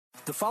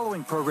The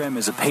following program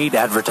is a paid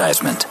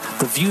advertisement.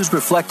 The views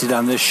reflected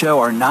on this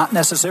show are not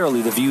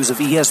necessarily the views of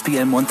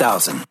ESPN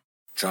 1000.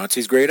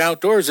 Chauncey's Great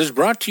Outdoors is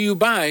brought to you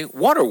by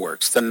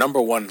Waterworks, the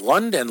 #1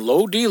 Lund and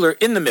Lowe dealer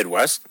in the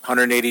Midwest,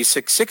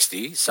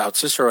 18660 South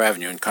Cicero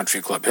Avenue in Country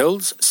Club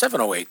Hills,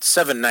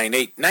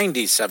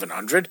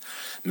 708-798-9700.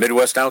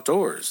 Midwest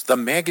Outdoors, the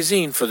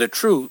magazine for the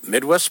true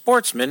Midwest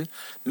sportsman,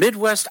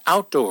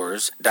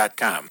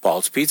 MidwestOutdoors.com.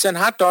 Paul's Pizza and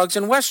Hot Dogs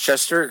in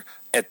Westchester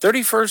at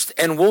 31st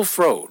and Wolf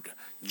Road.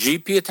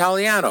 GP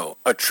Italiano,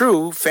 a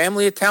true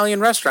family Italian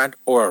restaurant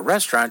or a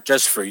restaurant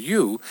just for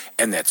you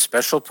and that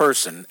special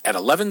person at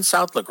 11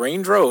 South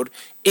LaGrange Road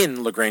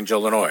in LaGrange,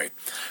 Illinois.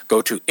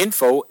 Go to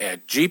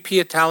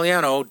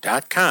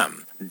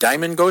info@gpitaliano.com.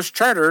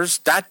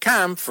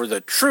 DiamondGhostCharters.com for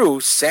the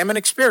true salmon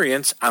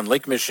experience on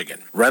Lake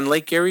Michigan. Rend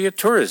Lake Area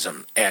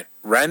Tourism at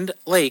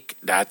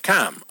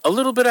rendlake.com. A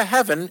little bit of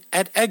heaven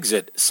at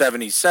exit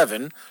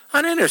 77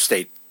 on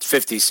Interstate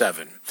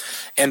 57.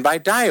 And by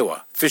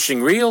Daiwa,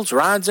 fishing reels,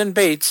 rods, and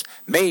baits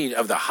made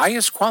of the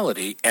highest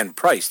quality and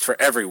priced for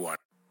everyone.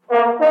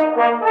 Follow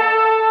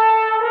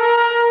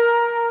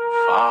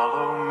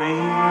me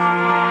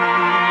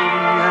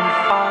and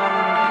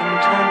find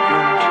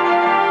contentment.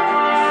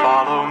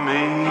 Follow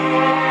me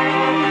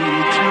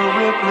to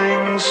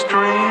rippling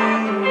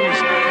streams.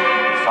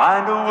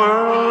 Find a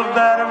world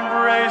that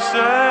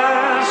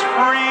embraces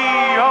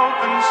free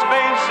open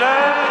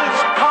spaces.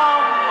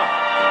 Come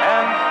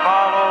and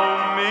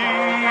follow me.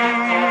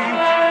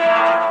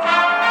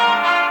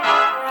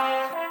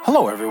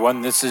 Hello,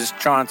 everyone. This is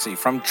Chauncey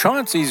from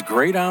Chauncey's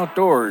Great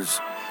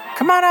Outdoors.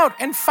 Come on out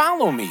and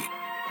follow me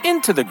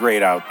into the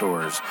great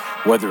outdoors.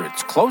 Whether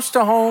it's close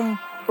to home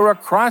or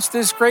across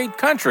this great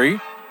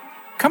country,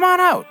 come on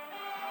out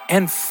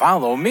and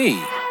follow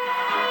me.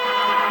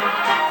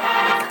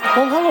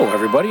 Well, hello,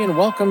 everybody, and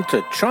welcome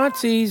to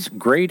Chauncey's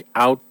Great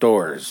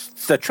Outdoors.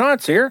 It's the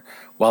Chauncey here,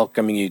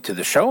 welcoming you to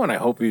the show, and I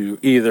hope you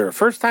either a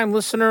first-time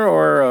listener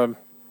or a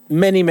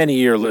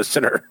many-year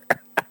listener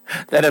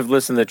that have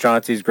listened to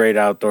Chauncey's Great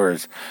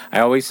Outdoors. I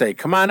always say,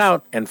 come on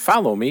out and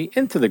follow me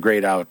into the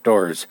great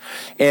outdoors.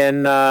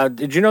 And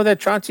did you know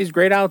that Chauncey's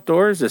Great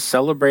Outdoors is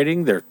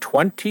celebrating their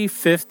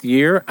 25th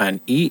year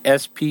on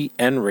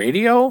ESPN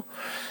Radio?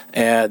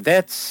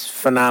 That's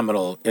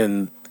phenomenal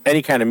in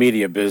any kind of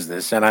media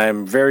business, and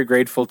I'm very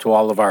grateful to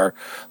all of our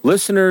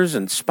listeners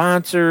and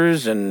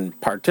sponsors and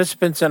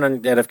participants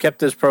that have kept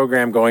this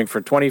program going for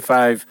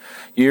 25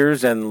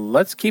 years, and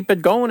let's keep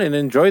it going and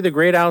enjoy the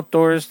great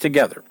outdoors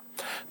together.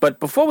 But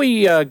before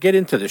we get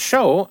into the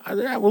show,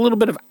 a little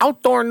bit of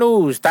outdoor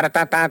news. That's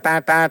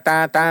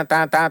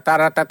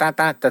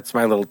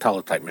my little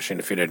teletype machine,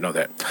 if you didn't know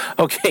that.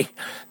 Okay,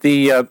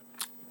 the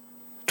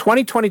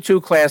 2022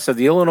 class of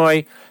the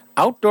Illinois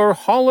Outdoor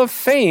Hall of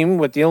Fame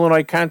with the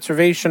Illinois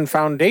Conservation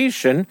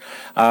Foundation.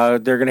 They're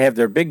going to have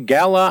their big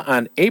gala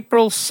on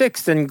April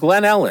 6th in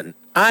Glen Ellen.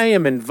 I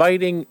am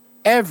inviting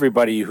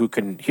everybody who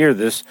can hear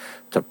this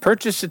to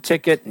purchase a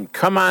ticket and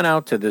come on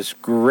out to this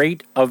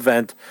great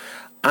event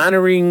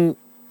honoring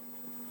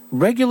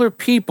regular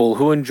people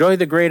who enjoy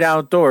the great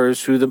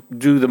outdoors, who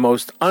do the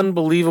most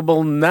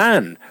unbelievable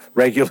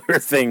non-regular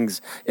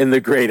things in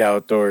the great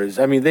outdoors.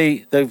 I mean,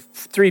 the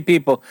three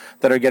people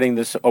that are getting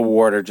this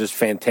award are just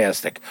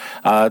fantastic.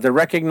 They're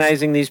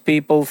recognizing these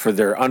people for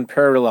their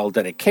unparalleled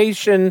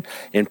dedication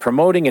in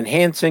promoting,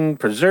 enhancing,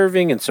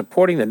 preserving, and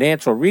supporting the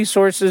natural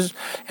resources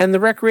and the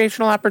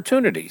recreational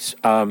opportunities.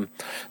 Doug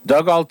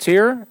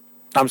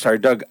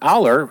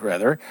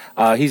Aller,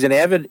 he's an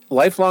avid,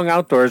 lifelong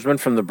outdoorsman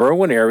from the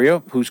Berwyn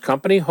area whose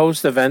company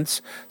hosts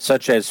events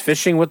such as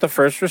Fishing with the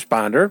First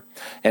Responder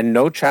and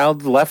No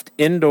Child Left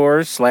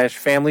Indoors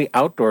 /Family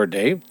Outdoor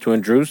Day to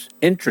introduce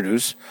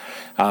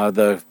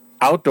the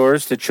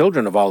outdoors to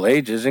children of all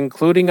ages,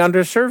 including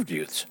underserved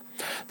youths.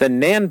 Then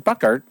Nan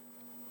Buckart,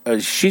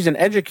 she's an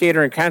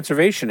educator and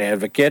conservation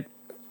advocate,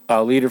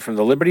 leader from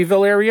the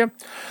Libertyville area,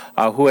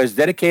 who has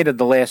dedicated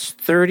the last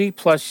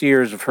 30-plus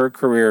years of her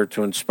career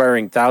to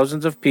inspiring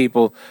thousands of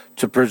people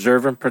to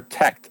preserve and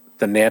protect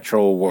the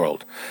natural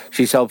world.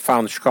 She's helped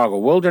found the Chicago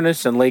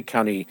Wilderness and Lake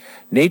County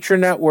Nature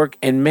Network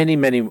and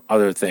many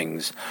other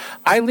things.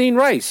 Eileen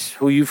Rice,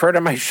 who you've heard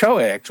on my show,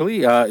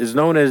 actually, is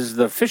known as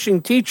the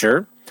fishing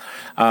teacher.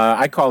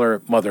 I call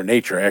her Mother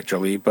Nature,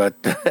 actually, but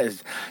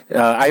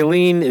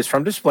Eileen is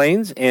from Des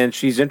Plaines, and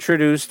she's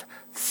introduced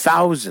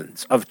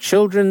thousands of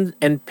children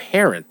and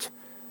parents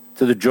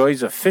to the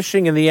joys of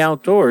fishing in the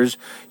outdoors,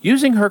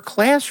 using her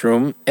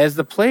classroom as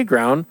the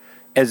playground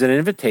as an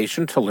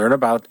invitation to learn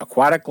about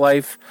aquatic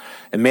life,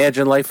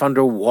 imagine life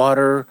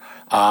underwater,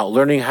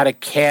 learning how to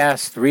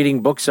cast,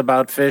 reading books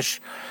about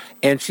fish.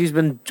 And she's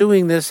been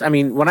doing this. I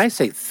mean, when I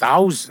say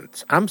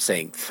thousands, I'm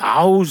saying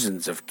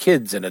thousands of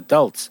kids and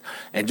adults,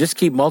 and just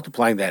keep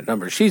multiplying that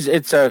number.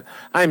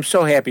 I'm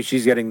so happy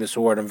she's getting this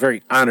award. I'm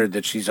very honored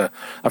that she's a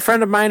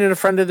friend of mine and a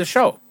friend of the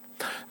show.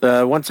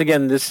 Once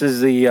again, this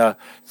is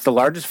it's the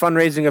largest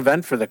fundraising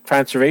event for the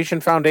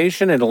Conservation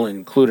Foundation. It'll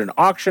include an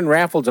auction,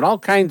 raffles, and all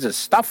kinds of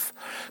stuff.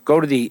 Go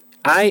to the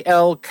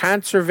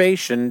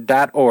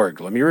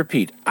ilconservation.org. Let me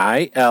repeat,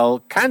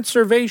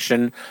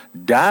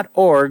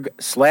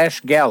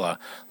 ilconservation.org/gala.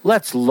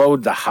 Let's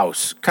load the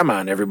house. Come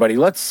on, everybody.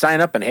 Let's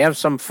sign up and have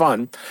some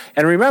fun.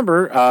 And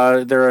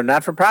remember, they're a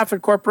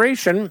not-for-profit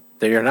corporation.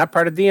 They are not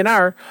part of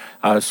DNR,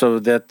 so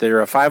that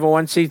they're a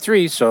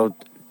 501c3. So,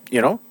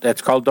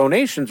 that's called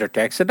donations are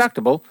tax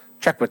deductible.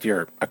 Check with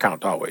your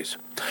account always.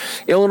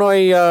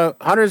 Illinois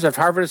hunters have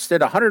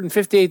harvested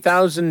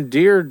 158,000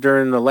 deer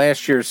during the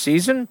last year's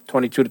season,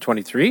 22 to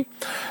 23.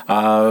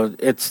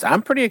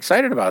 I'm pretty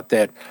excited about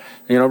that.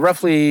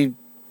 Roughly,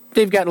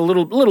 they've gotten a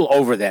little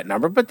over that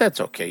number, but that's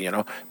okay.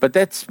 But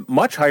that's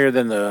much higher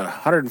than the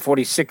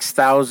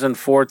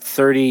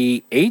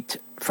 146,438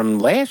 from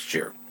last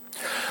year.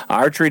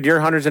 Archery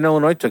deer hunters in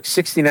Illinois took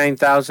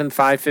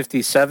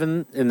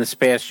 69,557 in this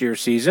past year's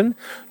season.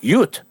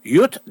 Ute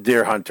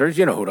deer hunters,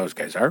 you know who those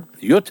guys are.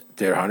 Ute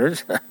deer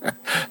hunters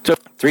took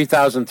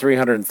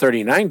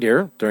 3,339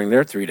 deer during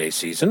their 3-day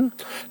season.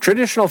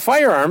 Traditional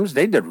firearms,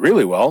 they did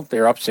really well.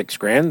 They're up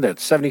 $6,000.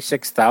 That's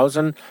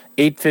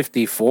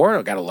 76,854.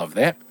 I gotta love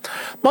that.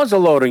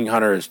 Muzzle loading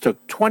hunters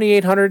took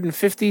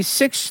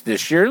 2,856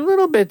 this year. A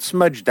little bit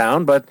smudged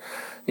down, but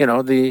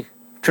the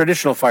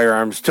traditional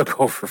firearms took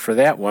over for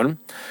that one.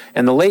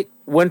 And the late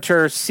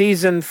winter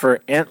season for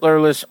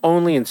antlerless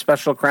only and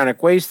special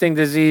chronic wasting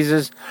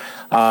diseases,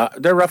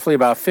 they're roughly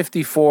about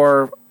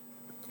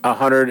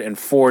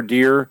 5,404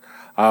 deer,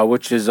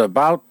 which is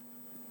about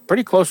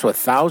pretty close to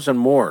 1,000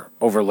 more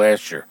over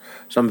last year.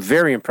 So I'm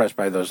very impressed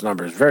by those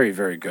numbers. Very,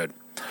 very good.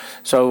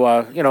 So,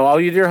 all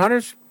you deer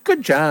hunters,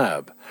 good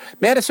job.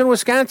 Madison,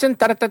 Wisconsin,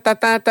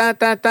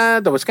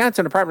 the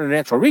Wisconsin Department of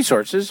Natural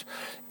Resources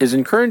is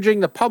encouraging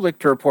the public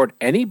to report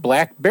any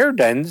black bear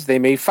dens they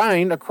may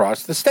find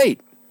across the state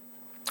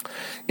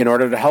in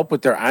order to help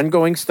with their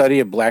ongoing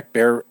study of black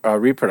bear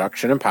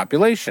reproduction and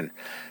population.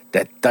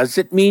 That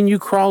doesn't mean you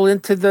crawl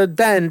into the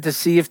den to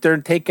see if they're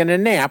taking a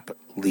nap.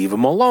 Leave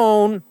them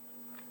alone.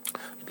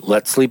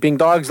 Let sleeping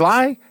dogs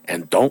lie,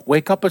 and don't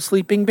wake up a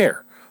sleeping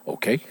bear.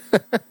 Okay.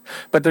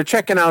 But they're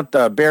checking out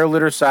bear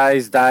litter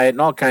size, diet, and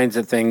all kinds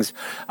of things.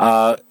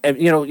 And,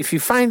 if you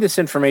find this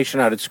information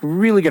out, it's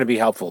really going to be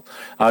helpful.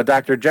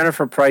 Dr.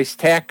 Jennifer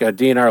Price-Tack, a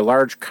DNR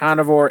large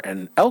carnivore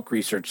and elk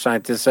research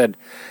scientist, said,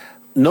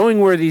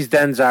 knowing where these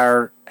dens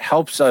are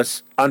helps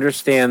us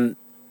understand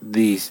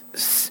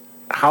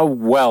how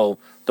well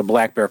the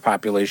black bear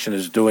population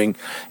is doing,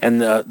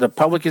 and the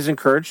public is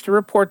encouraged to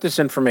report this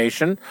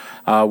information,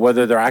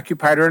 whether they're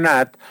occupied or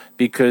not,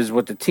 because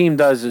what the team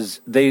does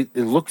is they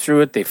look through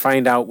it, they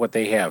find out what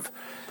they have.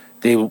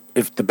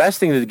 If the best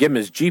thing to give them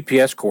is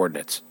GPS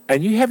coordinates,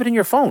 and you have it in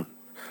your phone.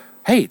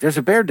 Hey, there's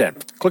a bear den.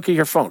 Click at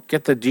your phone.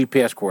 Get the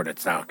GPS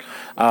coordinates down.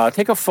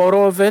 Take a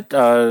photo of it,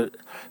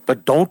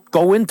 but don't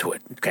go into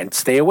it. And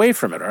stay away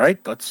from it, all right?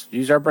 Let's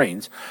use our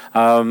brains.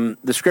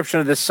 Description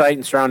of this site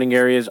and surrounding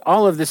areas.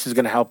 All of this is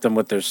going to help them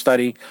with their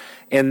study.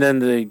 And then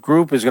the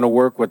group is going to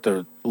work with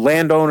the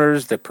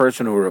landowners, the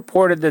person who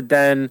reported the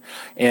den,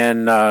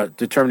 and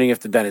determining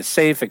if the den is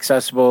safe,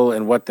 accessible,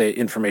 and what the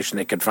information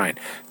they can find.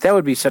 That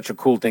would be such a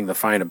cool thing to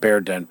find a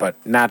bear den, but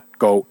not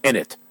go in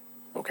it,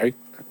 okay?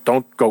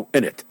 Don't go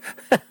in it.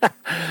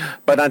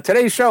 But on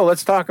today's show,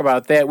 let's talk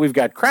about that. We've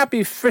got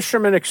crappie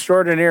fisherman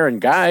extraordinaire and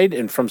guide,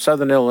 and from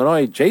Southern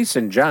Illinois,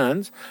 Jason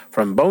Johns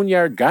from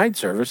Boneyard Guide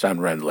Service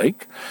on Wren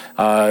Lake.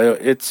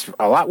 It's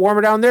a lot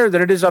warmer down there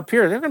than it is up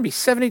here. They're going to be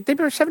 70. They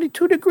were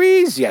 72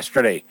 degrees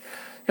yesterday,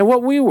 and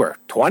what we were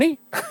 20.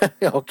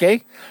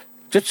 Okay,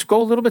 just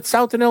go a little bit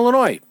south in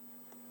Illinois.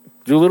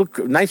 Do a little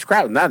nice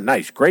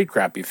great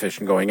crappie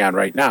fishing going on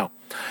right now,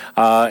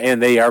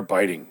 and they are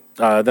biting.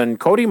 Then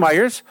Cody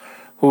Myers,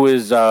 who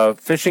is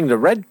fishing the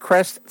Red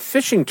Crest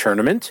Fishing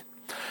Tournament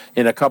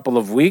in a couple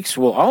of weeks,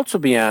 will also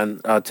be on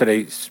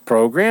today's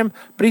program,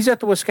 but he's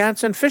at the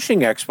Wisconsin Fishing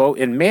Expo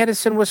in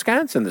Madison,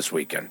 Wisconsin this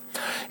weekend.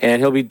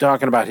 And he'll be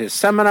talking about his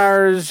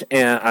seminars,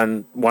 and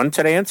on one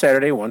today and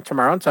Saturday, one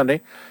tomorrow and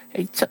Sunday.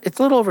 It's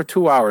a little over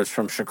 2 hours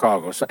from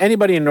Chicago, so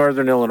anybody in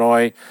Northern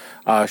Illinois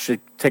should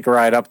take a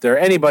ride up there.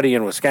 Anybody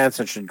in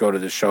Wisconsin should go to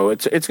the show.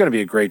 It's going to be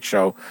a great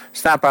show.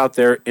 Stop out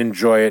there,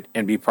 enjoy it,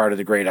 and be part of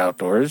the great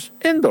outdoors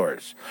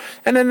indoors.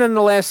 And then in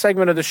the last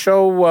segment of the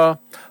show,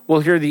 we'll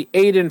hear the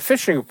Aiden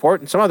Fishing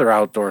Report and some other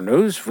outdoor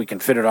news, if we can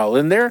fit it all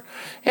in there.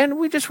 And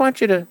we just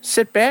want you to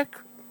sit back,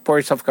 pour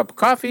yourself a cup of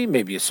coffee,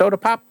 maybe a soda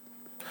pop,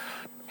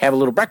 have a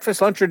little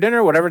breakfast, lunch, or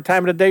dinner, whatever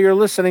time of the day you're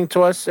listening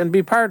to us, and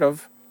be part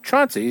of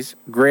Chauncey's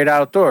Great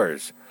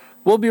Outdoors.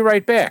 We'll be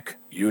right back.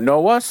 You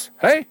know us.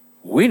 Hey,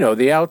 we know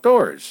the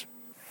outdoors.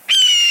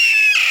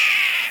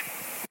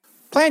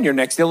 Plan your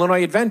next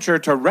Illinois adventure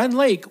to Wren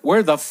Lake,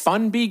 where the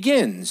fun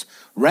begins.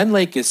 Wren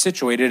Lake is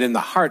situated in the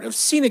heart of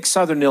scenic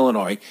southern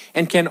Illinois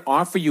and can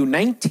offer you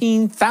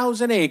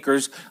 19,000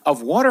 acres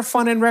of water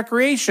fun and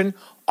recreation,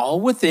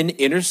 all within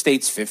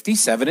Interstates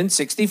 57 and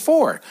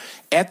 64.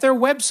 At their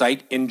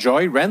website,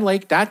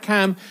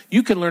 enjoywrenlake.com,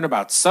 you can learn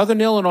about Southern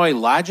Illinois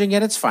lodging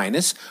at its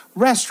finest,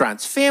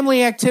 restaurants,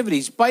 family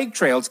activities, bike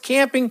trails,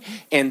 camping,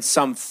 and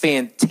some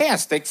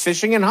fantastic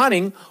fishing and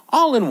hunting,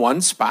 all in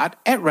one spot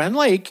at Wren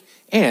Lake.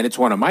 and it's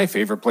one of my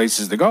favorite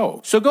places to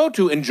go. So go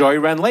to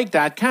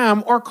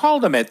enjoyrenlake.com or call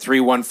them at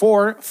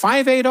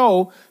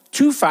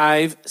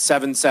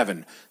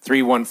 314-580-2577.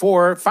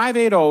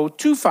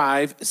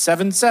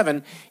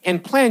 314-580-2577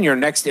 and plan your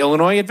next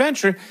Illinois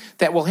adventure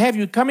that will have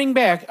you coming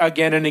back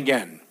again and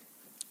again.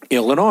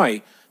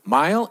 Illinois,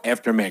 mile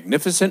after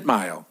magnificent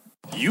mile.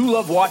 You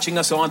love watching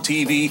us on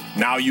TV?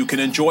 Now you can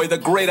enjoy the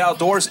great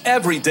outdoors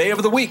every day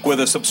of the week with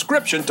a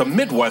subscription to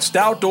Midwest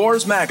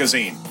Outdoors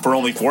Magazine. For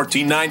only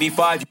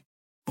 $14.95,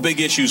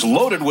 big issues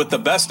loaded with the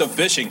best of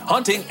fishing,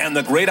 hunting, and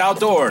the great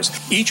outdoors.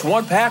 Each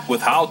one packed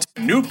with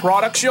new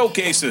product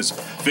showcases.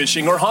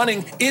 Fishing or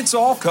hunting, it's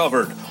all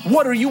covered.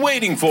 What are you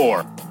waiting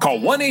for? Call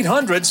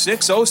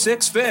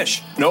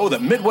 1-800-606-FISH. Know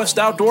that Midwest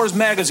Outdoors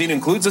Magazine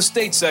includes a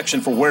state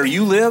section for where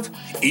you live.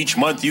 Each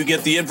month you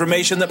get the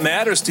information that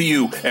matters to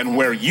you and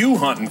where you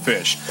hunt and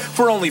fish.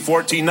 For only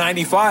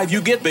 $14.95,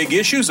 you get big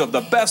issues of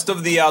the best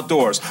of the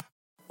outdoors.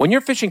 When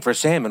you're fishing for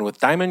salmon with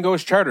Diamond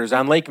Ghost Charters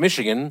on Lake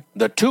Michigan,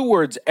 the two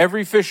words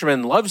every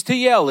fisherman loves to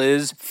yell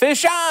is,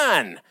 "Fish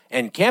on!"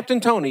 And Captain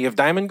Tony of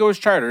Diamond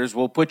Ghost Charters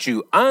will put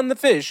you on the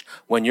fish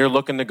when you're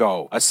looking to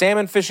go. A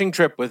salmon fishing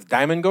trip with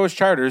Diamond Ghost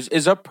Charters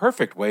is a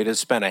perfect way to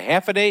spend a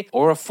half a day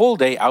or a full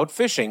day out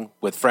fishing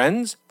with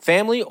friends,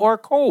 family, or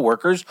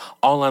co-workers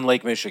all on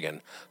Lake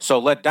Michigan. So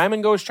let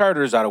Diamond Ghost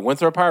Charters out of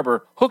Winthrop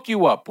Harbor hook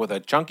you up with a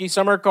chunky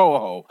summer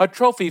coho, a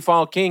trophy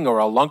fall king, or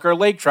a lunker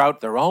lake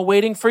trout. They're all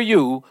waiting for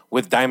you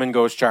with Diamond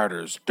Ghost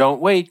Charters. Don't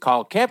wait.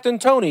 Call Captain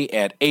Tony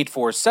at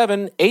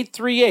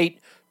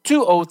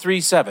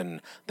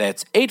 847-838-2037.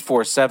 That's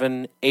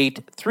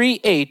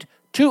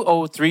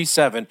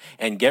 847-838-2037.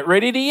 And get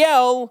ready to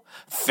yell,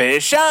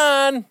 "Fish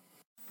on!"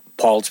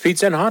 Paul's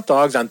Pizza and Hot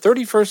Dogs on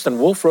 31st and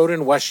Wolf Road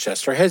in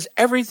Westchester has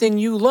everything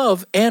you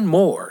love and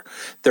more.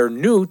 Their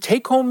new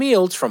take-home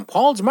meals from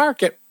Paul's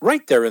Market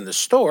right there in the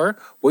store,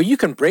 where you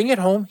can bring it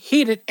home,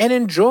 heat it, and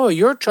enjoy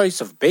your choice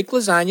of baked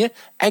lasagna,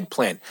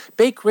 eggplant,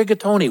 baked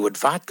rigatoni with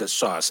vodka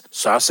sauce,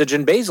 sausage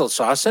and basil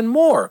sauce, and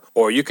more.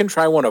 Or you can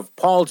try one of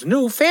Paul's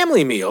new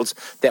family meals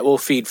that will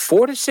feed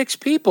 4 to 6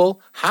 people,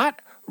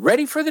 hot,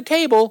 ready for the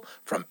table,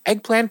 from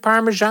eggplant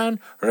parmesan,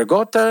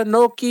 ricotta,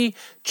 gnocchi,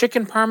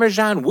 chicken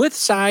parmesan with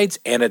sides,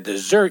 and a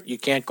dessert you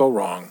can't go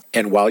wrong.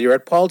 And while you're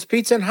at Paul's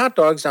Pizza and Hot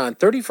Dogs on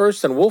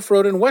 31st and Wolf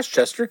Road in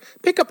Westchester,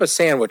 pick up a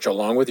sandwich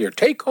along with your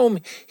take-home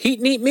heat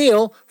and eat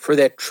meal for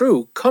that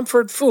true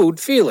comfort food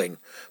feeling.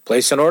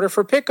 Place an order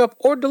for pickup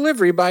or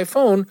delivery by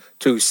phone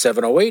to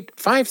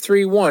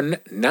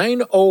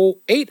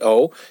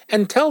 708-531-9080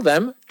 and tell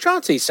them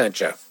Chauncey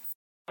sent you.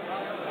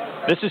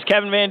 This is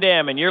Kevin Van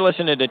Dam, and you're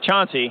listening to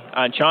Chauncey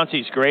on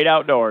Chauncey's Great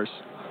Outdoors.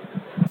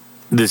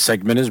 This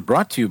segment is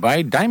brought to you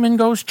by Diamond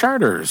Ghost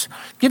Charters.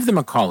 Give them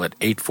a call at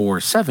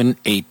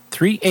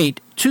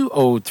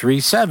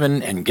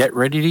 847-838-2037 and get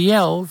ready to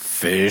yell,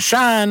 "Fish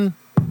on!"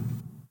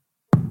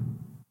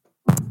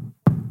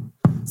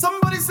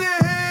 Somebody say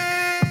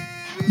hey!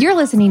 You're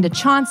listening to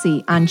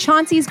Chauncey on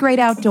Chauncey's Great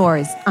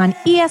Outdoors on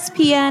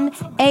ESPN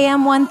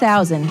AM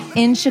 1000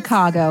 in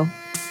Chicago.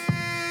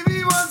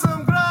 We want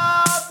some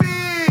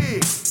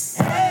crappie!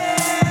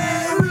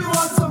 Hey, we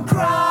want some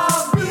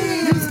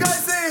crappie! These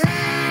guys say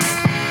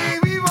hey,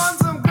 we want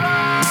some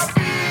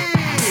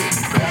crappie!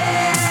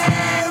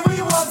 Hey,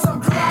 we want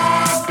some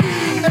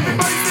crappie!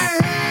 Everybody say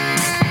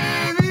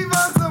hey, we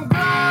want some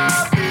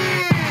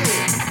crappie!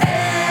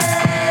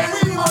 Hey,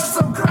 we want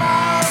some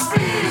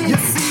crappie! You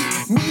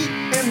see, me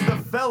and the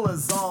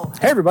fellas all...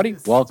 Hey everybody,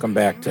 welcome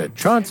back to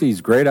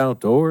Chauncey's Great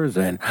Outdoors,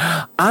 and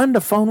on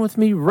the phone with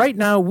me right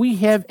now we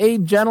have a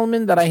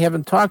gentleman that I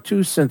haven't talked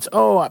to since,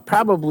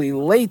 probably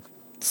late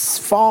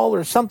fall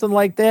or something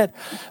like that,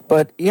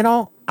 but you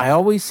know, I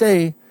always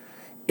say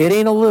it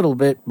ain't a little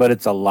bit, but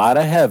it's a lot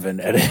of heaven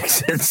at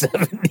exit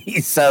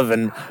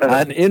 77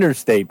 on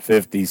Interstate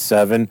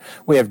 57.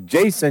 We have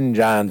Jason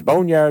Johns,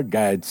 Boneyard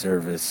Guide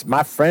Service.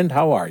 My friend,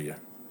 how are you?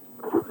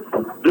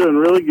 Doing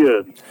really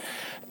good.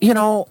 You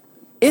know,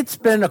 it's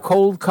been a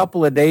cold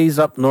couple of days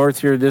up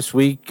north here this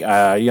week.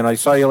 I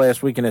saw you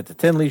last weekend at the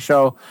Tinley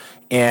Show,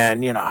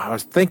 and, I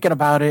was thinking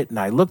about it, and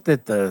I looked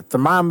at the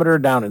thermometer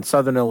down in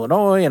southern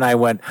Illinois, and I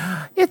went,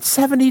 it's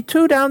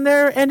 72 down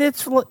there, and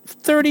it's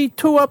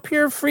 32 up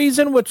here,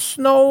 freezing with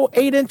snow,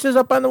 8 inches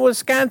up on the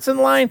Wisconsin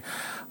line.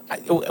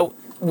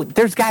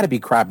 There's got to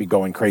be crappie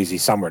going crazy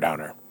somewhere down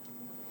there.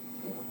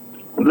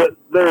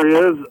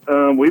 There is.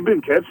 We've been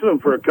catching them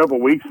for a couple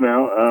weeks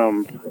now.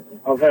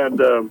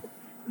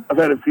 I've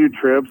had a few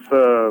trips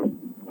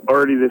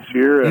already this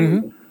year,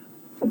 and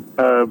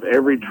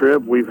every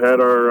trip we've had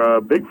our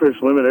big fish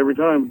limit every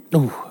time.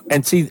 Ooh,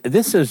 and see,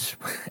 this is,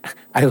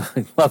 I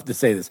love to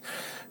say this,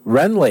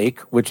 Wren Lake,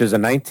 which is a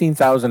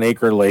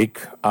 19,000-acre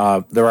lake.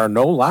 There are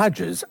no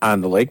lodges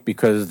on the lake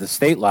because the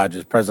state lodge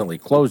is presently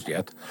closed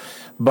yet.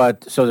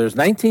 But so there's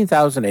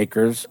 19,000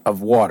 acres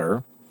of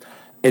water.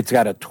 It's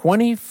got a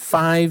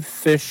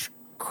 25-fish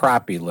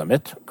crappie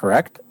limit,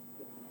 correct?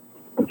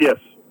 Yes.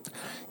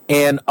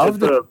 And of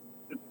the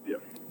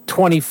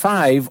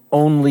 25,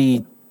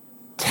 only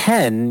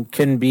 10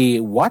 can be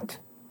what?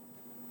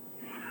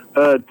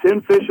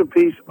 10 fish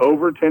apiece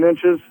over 10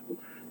 inches,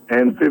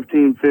 and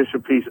 15 fish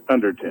apiece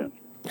under 10.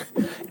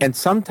 And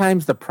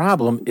sometimes the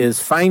problem is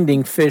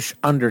finding fish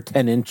under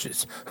 10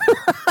 inches.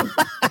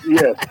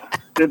 Yes,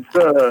 it's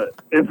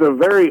a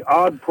very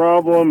odd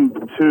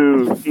problem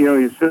to,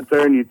 you sit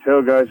there and you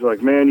tell guys, you're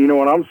like, man, you know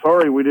what, I'm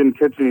sorry we didn't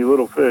catch any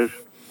little fish.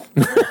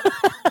 And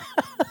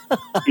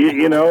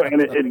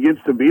it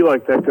gets to be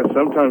like that because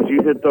sometimes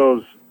you hit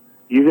those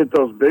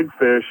big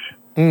fish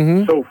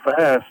so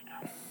fast,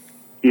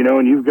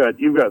 and you've got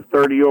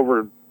 30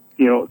 over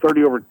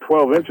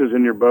 12 inches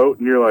in your boat,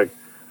 and you're like,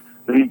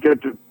 then you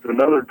get to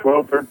another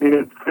 12, 13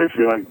 inch fish,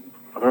 you're like,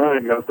 all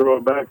right, got to throw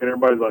it back, and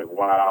everybody's like,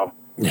 wow.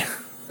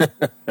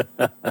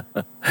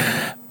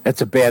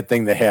 That's a bad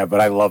thing to have,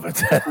 but I love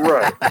it.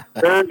 Right.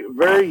 Very,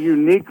 very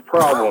unique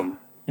problem.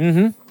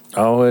 Mm-hmm.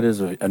 Oh, it is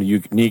a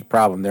unique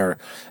problem there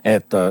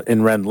at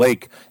in Rend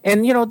Lake,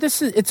 and it's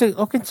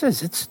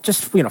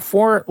just a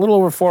little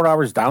over 4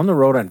 hours down the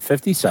road on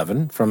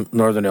 57 from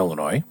Northern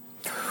Illinois,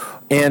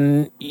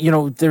 and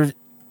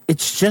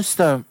it's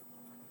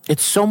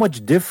so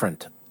much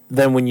different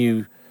than when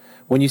you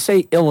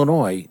say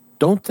Illinois.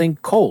 Don't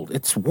think cold.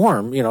 It's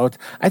warm.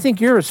 I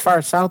think you're as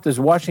far south as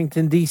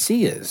Washington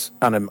D.C. is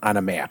on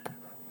a map.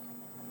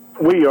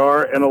 We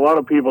are, and a lot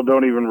of people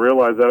don't even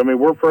realize that. I mean,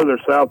 we're further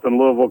south than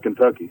Louisville,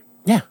 Kentucky.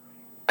 Yeah.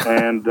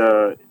 And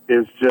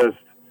it's just,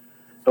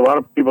 a lot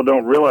of people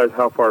don't realize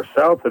how far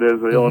south it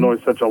is. Illinois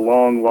is such a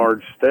long,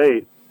 large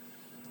state.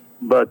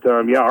 But,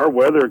 our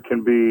weather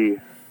can be,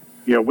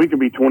 we can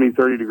be 20,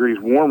 30 degrees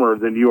warmer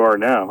than you are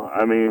now.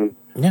 I mean,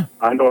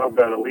 I know I've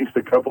got at least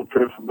a couple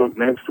trips booked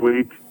next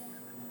week.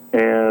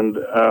 And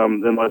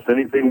unless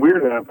anything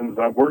weird happens,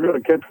 we're going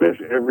to catch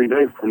fish every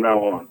day from now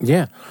on.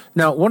 Yeah.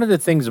 Now, one of the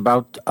things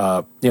about,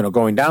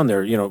 going down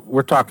there,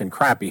 we're talking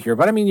crappie here,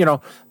 but I mean,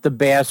 the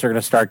bass are going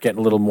to start getting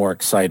a little more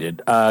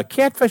excited.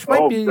 Catfish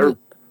might be...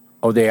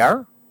 they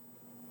are?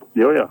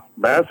 Yeah.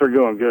 Bass are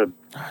going good.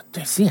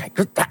 Jason, I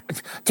got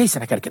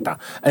to get down.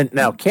 And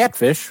now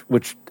catfish,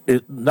 which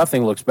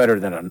nothing looks better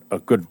than a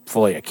good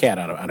fillet of cat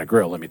on a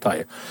grill, let me tell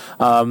you.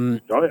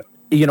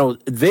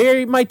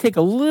 They might take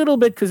a little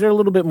bit because they're a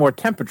little bit more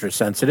temperature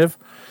sensitive.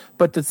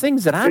 But the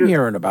things that I'm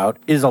hearing about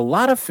is a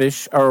lot of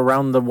fish are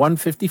around the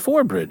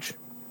 154 bridge.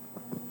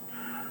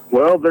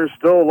 Well, there's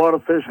still a lot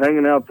of fish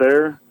hanging out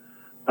there.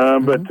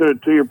 But to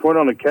your point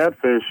on the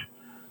catfish,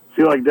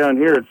 see, like down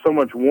here, it's so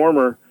much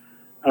warmer.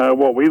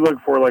 What we look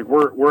for, like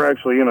we're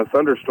actually in a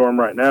thunderstorm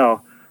right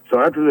now. So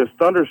after this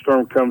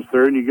thunderstorm comes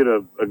through and you get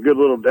a good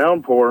little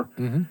downpour,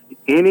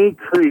 any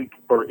creek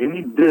or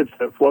any ditch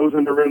that flows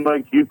into Rend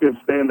Lake, you can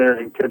stand there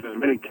and catch as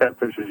many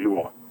catfish as you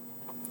want.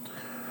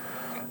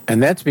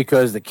 And that's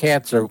because the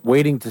cats are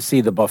waiting to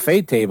see the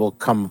buffet table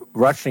come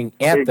rushing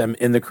at them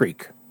in the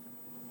creek.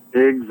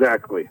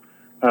 Exactly.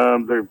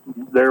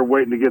 They're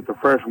waiting to get the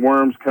fresh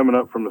worms coming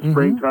up from the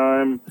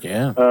springtime.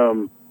 Yeah.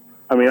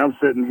 I mean, I'm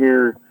sitting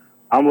here,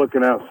 I'm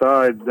looking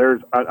outside.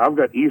 I've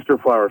got Easter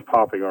flowers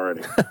popping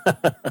already.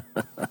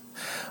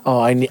 Oh,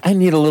 I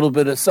need a little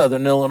bit of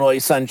Southern Illinois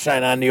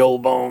sunshine on the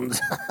old bones.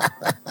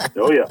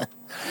 Oh, yeah.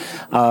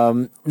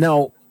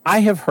 Now, I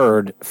have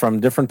heard from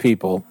different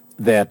people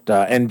that,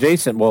 and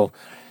Jason, well,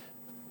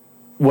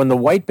 when the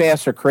white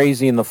bass are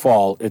crazy in the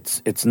fall,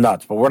 it's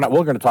nuts. But we're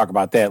going to talk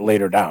about that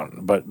later down.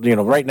 But,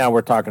 right now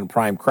we're talking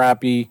prime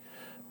crappie,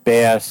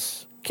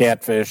 bass,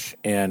 catfish,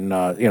 and,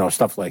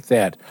 stuff like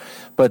that.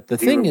 But the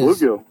thing is...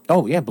 bluegill.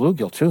 Oh, yeah,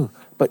 bluegill, too.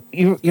 But,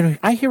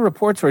 I hear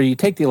reports where you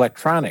take the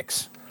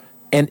electronics,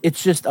 and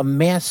it's just a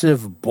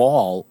massive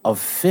ball of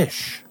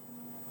fish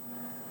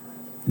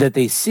that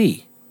they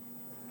see.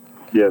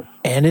 Yes.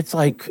 And it's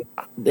like,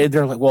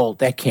 they're like, well,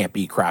 that can't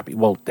be crappie.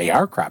 Well, they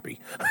are crappie.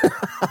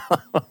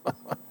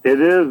 It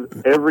is.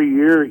 Every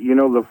year,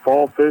 the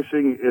fall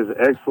fishing is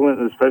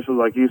excellent, especially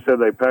like you said,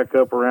 they pack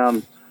up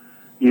around,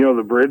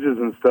 the bridges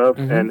and stuff.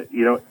 And,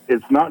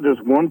 it's not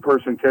just one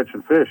person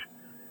catching fish.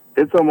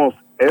 It's almost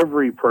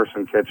every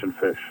person catching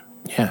fish.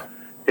 Yeah.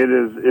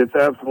 It's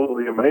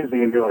absolutely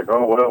amazing. And you're like,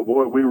 oh, well,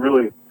 boy, we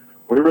really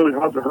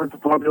have to hurt the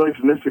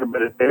population this year,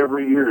 but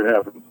every year it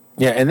happens.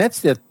 Yeah, and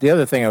that's the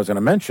other thing I was going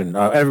to mention.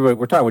 Everybody,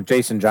 we're talking with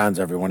Jason Johns,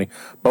 everyone.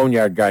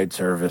 Boneyard Guide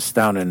Service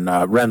down in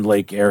Rend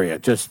Lake area.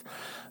 Just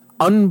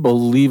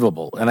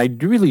unbelievable. And I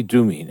really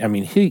do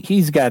mean,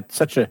 he's got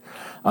such a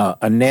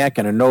knack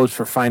and a nose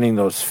for finding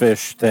those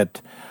fish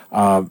that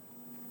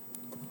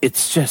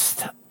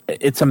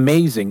it's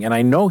amazing. And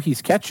I know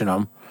he's catching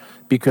them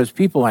because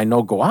people I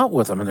know go out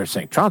with him and they're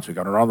saying, Chance, we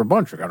got another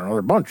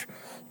bunch.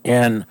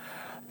 And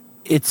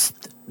it's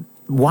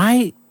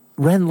why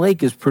Rend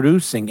Lake is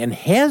producing and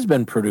has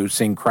been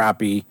producing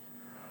crappie.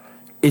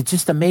 It's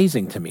just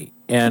amazing to me.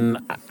 And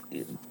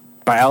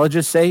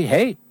biologists say,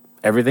 hey,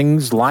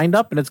 everything's lined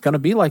up and it's going to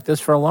be like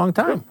this for a long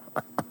time.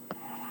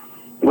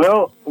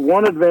 Well,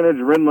 one advantage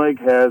Rend Lake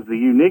has, the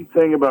unique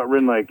thing about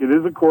Rend Lake, it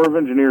is a Corps of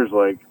Engineers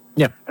lake.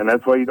 Yeah. And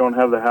that's why you don't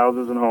have the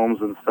houses and homes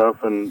and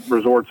stuff and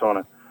resorts on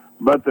it.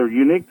 But the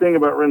unique thing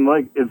about Rend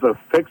Lake is a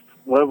fixed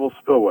level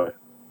spillway.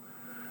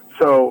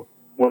 So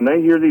when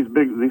they see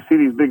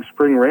these big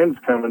spring rains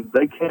coming,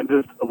 they can't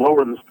just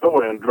lower the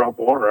spillway and drop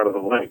water out of the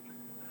lake.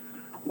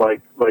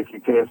 like you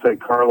can't say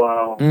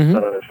Carlisle,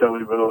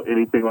 Shelbyville,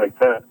 anything like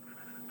that.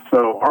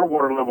 So our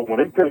water level, when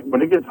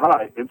it gets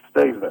high, it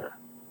stays there,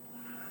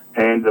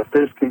 and the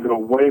fish can go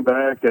way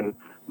back. And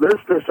there's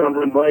fish on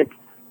Rend Lake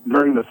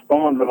during the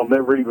spawn that'll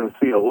never even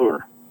see a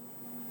lure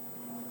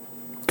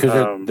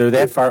because they're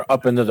that far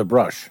up into the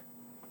brush.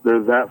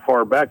 They're that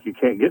far back, you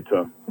can't get to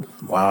them.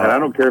 Wow! And I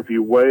don't care if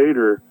you wade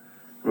or,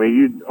 I mean,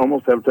 you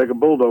almost have to take a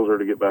bulldozer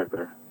to get back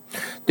there.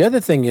 The other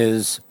thing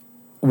is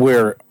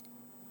where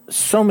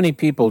so many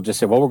people just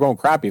say, well, we're going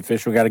crappie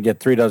fish, we got to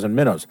get 3 dozen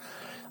minnows.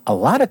 A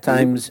lot of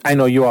times, I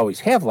know you always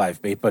have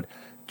live bait, but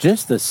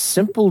just the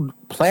simple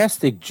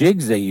plastic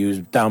jigs they use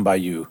down by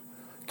you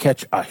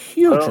catch a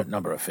huge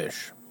number of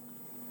fish.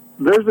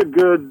 There's a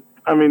good,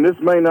 I mean, this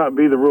may not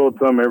be the rule of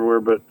thumb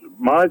everywhere, but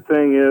my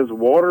thing is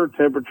water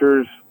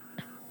temperatures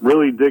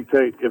really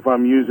dictate if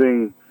I'm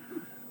using,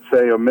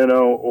 say, a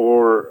minnow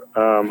or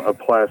a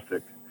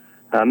plastic.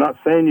 Now, I'm not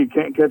saying you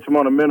can't catch them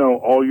on a minnow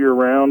all year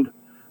round,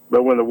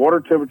 but when the water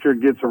temperature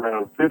gets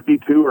around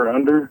 52 or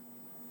under,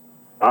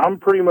 I'm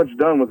pretty much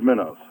done with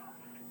minnows.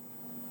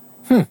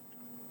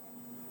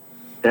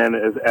 And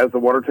as the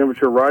water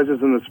temperature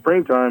rises in the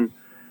springtime,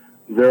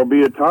 there'll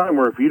be a time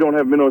where if you don't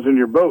have minnows in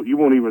your boat, you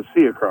won't even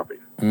see a crappie.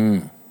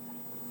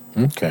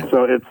 Okay.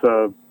 So it's,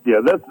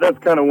 that's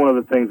kind of one of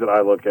the things that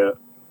I look at.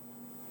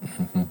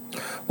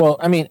 Well,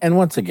 I mean, and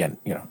once again,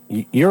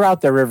 you're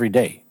out there every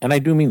day, and I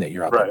do mean that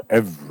you're out Right. there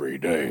every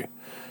day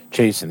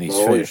chasing these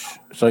fish.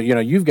 So,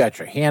 you've got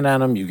your hand on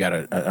them, you've got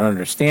an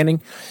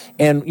understanding.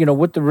 And,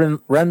 with the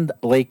Rend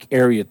Lake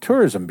Area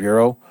Tourism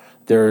Bureau,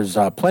 there's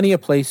plenty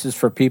of places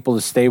for people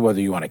to stay, whether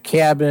you want a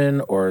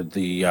cabin or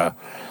the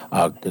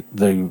what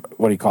do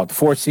you call it, the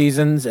Four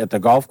Seasons at the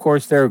golf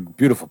course there.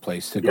 Beautiful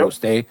place to go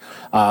stay.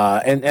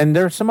 And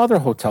there's some other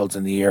hotels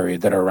in the area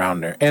that are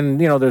around there.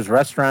 And, there's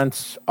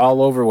restaurants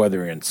all over, whether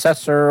you're in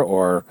Cesar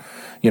or,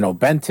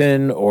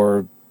 Benton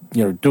or,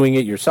 doing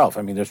it yourself.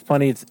 I mean, there's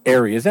plenty of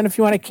areas. And if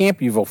you want to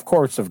camp, you've, of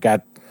course, have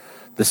got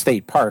the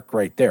state park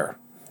right there.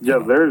 Yeah,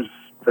 there's,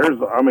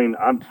 I mean,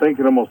 I'm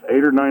thinking almost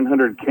 800 or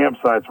 900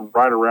 campsites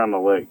right around the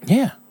lake.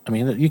 Yeah. I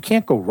mean, you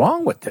can't go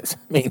wrong with this.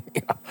 I mean,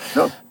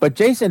 No. But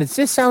Jason, it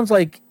just sounds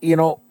like,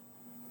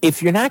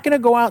 if you're not going to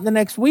go out in the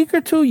next week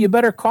or two, you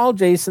better call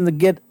Jason to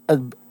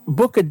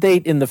book a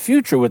date in the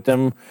future with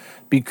them,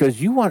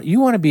 because you want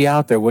to be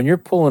out there when you're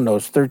pulling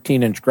those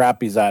 13-inch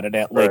crappies out of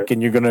that lake,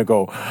 and you're going to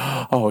go,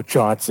 oh,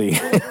 Chauncey.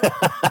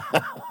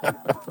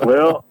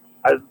 Well,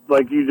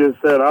 like you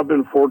just said, I've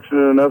been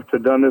fortunate enough to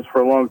have done this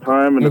for a long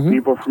time, and the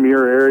people from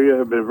your area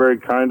have been very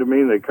kind to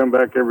me. They come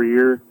back every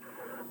year.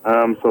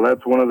 So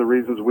that's one of the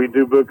reasons we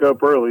do book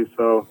up early.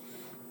 So,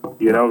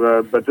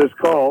 but just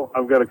call.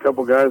 I've got a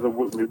couple guys that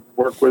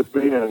work with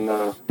me, and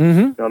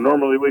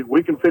normally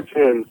we can fit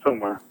you in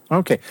somewhere.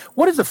 Okay.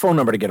 What is the phone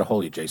number to get a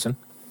hold of you, Jason?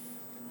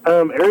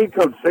 Area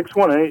code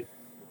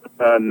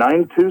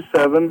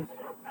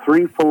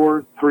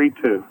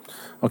 618-927-3432.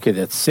 Okay,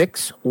 that's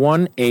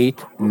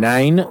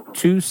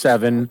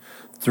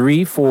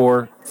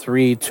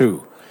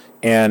 618-927-3432.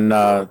 And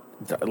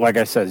like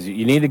I said,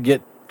 you need to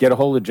get a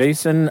hold of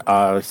Jason,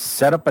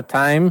 set up a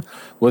time,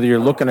 whether you're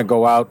looking to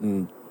go out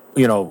and,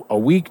 a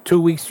week,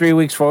 2 weeks, 3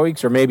 weeks, 4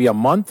 weeks, or maybe a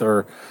month,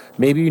 or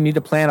maybe you need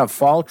to plan a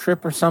fall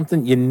trip or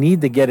something. You need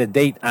to get a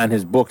date on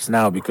his books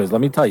now, because let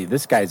me tell you,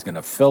 this guy's going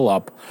to fill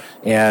up.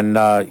 And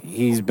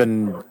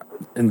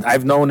and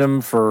I've known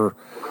him for,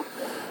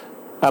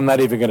 I'm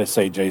not even going to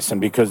say Jason,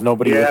 because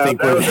nobody would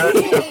think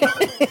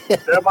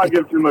that might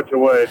give too much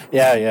away.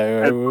 Yeah.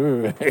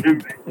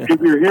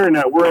 If you're hearing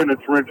that, we're in a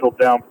torrential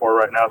downpour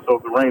right now, so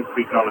if the rain's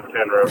beating on the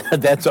 10 road.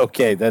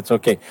 That's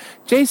okay.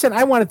 Jason,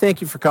 I want to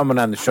thank you for coming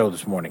on the show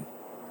this morning.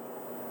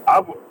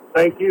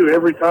 Thank you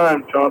every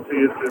time, Chauncey.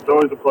 It's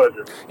always a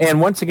pleasure.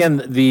 And once again,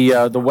 the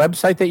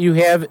website that you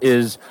have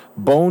is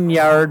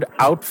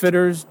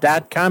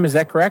boneyardoutfitters.com. Is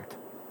that correct?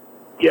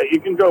 Yeah, you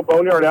can go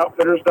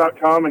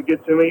boneyardoutfitters.com and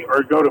get to me,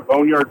 or go to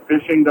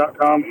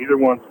boneyardfishing.com. Either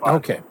one's fine.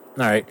 Okay.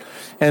 All right.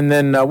 And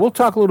then we'll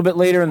talk a little bit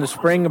later in the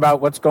spring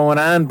about what's going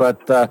on,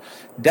 but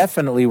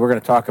definitely we're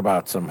going to talk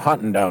about some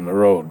hunting down the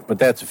road, but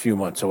that's a few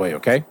months away,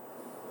 okay?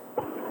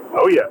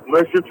 Oh, yeah.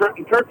 Unless you're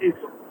turkey turkeys.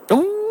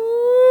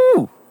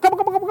 Ooh! Come.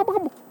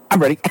 I'm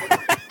ready.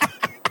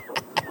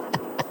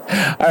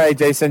 All right,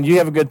 Jason, you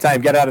have a good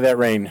time. Get out of that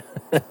rain.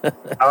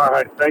 All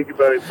right. Thank you,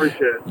 buddy.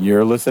 Appreciate it.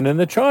 You're listening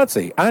to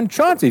Chauncey on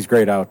Chauncey's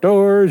Great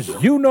Outdoors.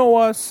 You know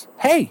us.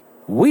 Hey,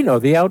 we know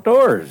the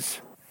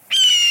outdoors.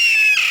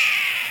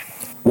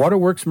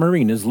 Waterworks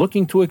Marine is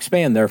looking to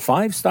expand their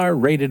 5-star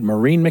rated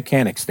marine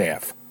mechanic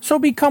staff. So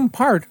become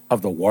part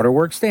of the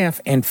Waterworks staff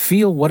and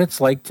feel what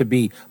it's like to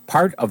be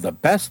part of the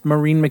best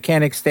marine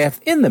mechanic staff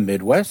in the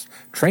Midwest,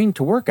 trained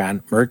to work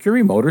on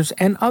Mercury motors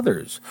and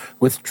others,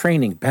 with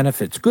training,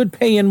 benefits, good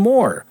pay, and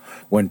more.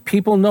 When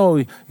people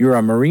know you're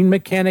a marine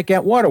mechanic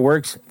at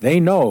Waterworks, they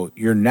know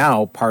you're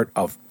now part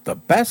of the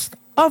best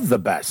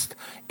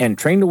and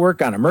trained to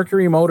work on a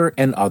Mercury motor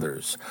and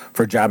others.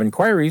 For job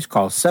inquiries,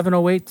 call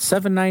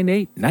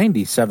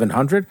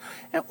 708-798-9700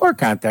 or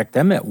contact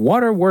them at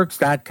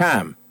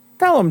waterworks.com.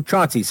 Tell them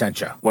Chauncey sent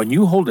you. When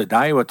you hold a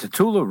Daiwa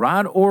Tatula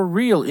rod or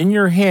reel in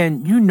your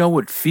hand, you know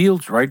it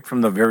feels right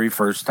from the very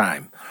first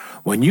time.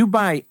 When you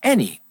buy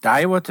any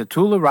Daiwa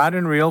Tatula rod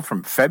and reel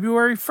from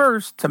February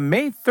 1st to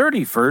May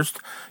 31st,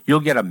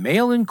 you'll get a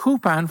mail-in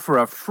coupon for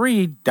a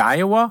free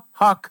Daiwa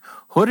Huck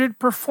Hooded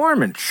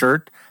Performance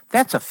shirt.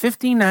 That's a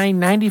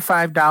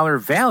 $59.95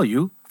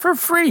 value for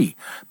free.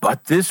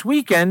 But this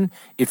weekend,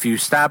 if you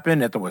stop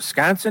in at the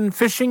Wisconsin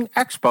Fishing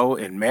Expo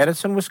in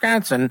Madison,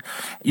 Wisconsin,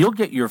 you'll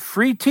get your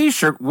free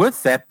t-shirt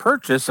with that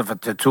purchase of a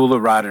Tatula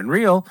rod and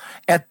reel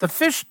at the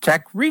Fish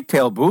Tech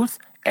retail booth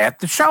at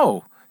the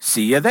show.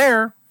 See you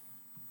there.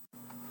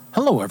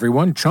 Hello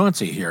everyone,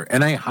 Chauncey here,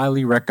 and I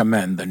highly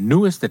recommend the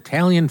newest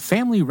Italian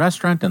family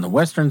restaurant in the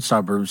western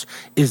suburbs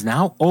is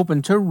now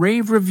open to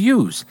rave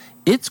reviews.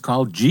 It's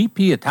called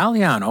GP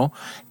Italiano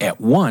at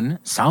 1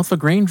 South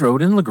LaGrange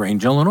Road in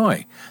LaGrange,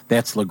 Illinois.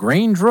 That's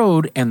LaGrange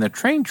Road and the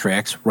train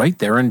tracks right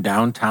there in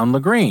downtown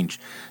LaGrange.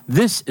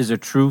 This is a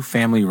true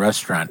family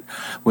restaurant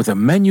with a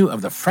menu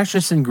of the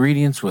freshest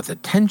ingredients with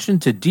attention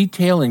to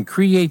detail and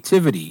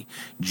creativity.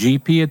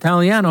 GP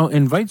Italiano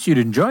invites you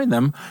to join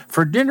them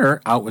for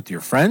dinner out with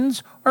your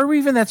friends or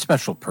even that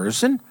special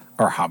person.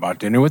 Or how about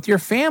dinner with your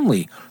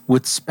family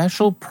with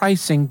special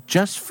pricing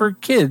just for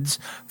kids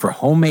for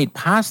homemade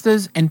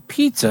pastas and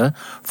pizza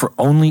for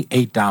only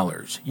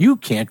 $8. You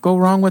can't go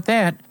wrong with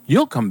that.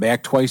 You'll come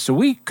back twice a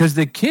week because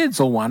the kids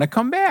will want to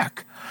come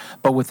back.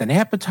 But with an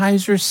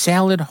appetizer,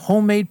 salad,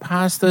 homemade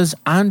pastas,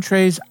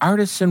 entrees,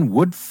 artisan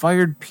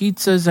wood-fired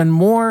pizzas, and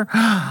more,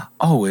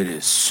 oh, it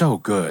is so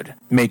good.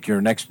 Make your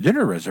next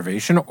dinner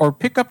reservation or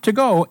pick up to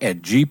go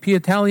at GP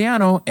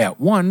Italiano at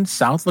 1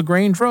 South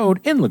LaGrange Road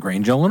in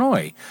LaGrange,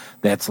 Illinois.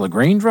 That's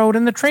LaGrange Road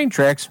and the train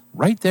tracks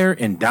right there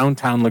in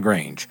downtown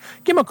LaGrange.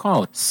 Give them a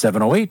call at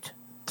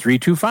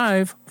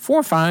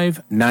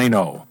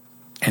 708-325-4590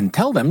 and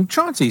tell them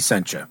Chauncey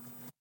sent you.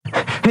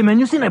 Hey, man,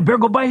 you seen that bear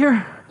go by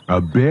here? A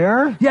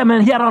bear? Yeah,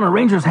 man, he had on a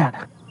Ranger's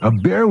hat. A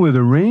bear with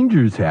a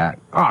Ranger's hat?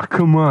 Oh,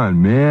 come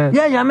on, man.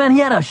 Yeah, man, he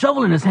had a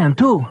shovel in his hand,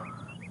 too.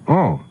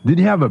 Oh, did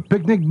he have a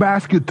picnic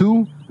basket,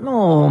 too?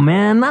 No,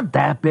 man, not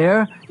that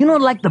bear. You know,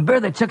 like the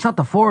bear that checks out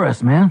the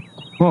forest, man.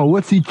 Oh,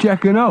 what's he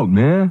checking out,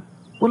 man?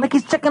 Well, like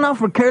he's checking out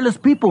for careless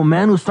people,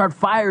 man, who start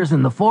fires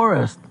in the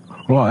forest.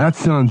 Oh, that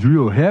sounds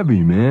real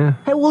heavy, man.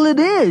 Hey, well, it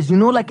is. You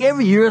know, like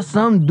every year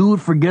some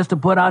dude forgets to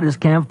put out his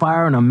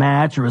campfire and a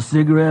match or a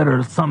cigarette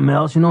or something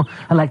else, you know,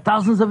 and like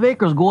thousands of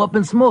acres go up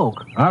in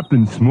smoke. Up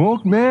in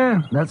smoke,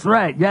 man? That's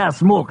right, yeah,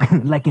 smoke.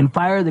 Like in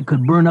fire that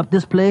could burn up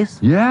this place.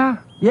 Yeah?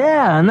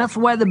 Yeah, and that's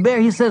why the bear,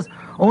 he says,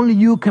 only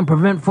you can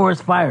prevent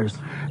forest fires.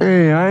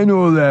 Hey, I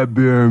know that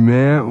bear,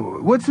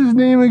 man. What's his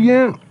name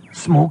again?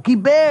 Smokey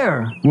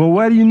Bear. Well,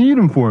 why do you need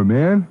him for,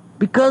 man?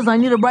 Because I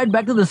need a ride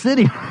back to the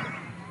city.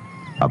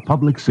 A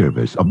public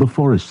service of the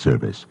Forest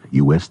Service,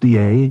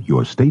 USDA,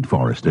 your state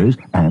foresters,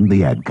 and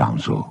the Ad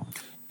Council.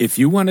 If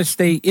you want to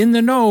stay in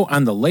the know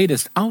on the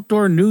latest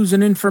outdoor news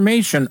and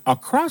information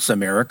across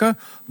America,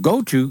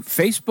 go to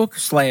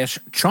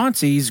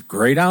Facebook/Chauncey's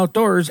Great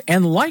Outdoors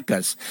and like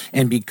us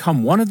and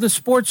become one of the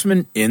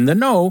sportsmen in the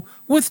know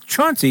with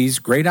Chauncey's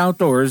Great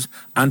Outdoors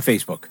on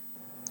Facebook.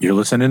 You're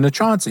listening to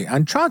Chauncey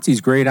on Chauncey's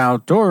Great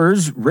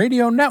Outdoors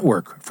Radio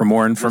Network. For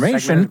more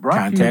information,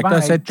 contact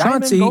us at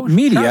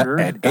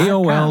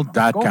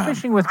chaunceymedia@aol.com. Go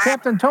fishing with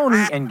Captain Tony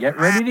and get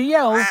ready to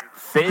yell,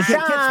 fish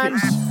on!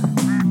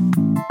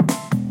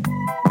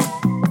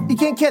 You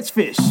can't catch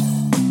fish.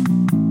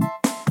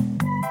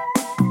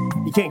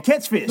 You can't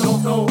catch fish.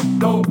 No.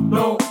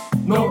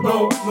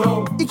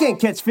 You can't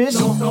catch fish.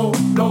 No.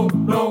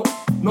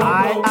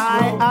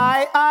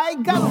 I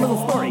got a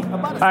little story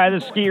about Hi,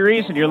 this is Ski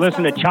Reese, and you're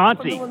listening to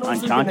Chauncey on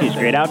Chauncey's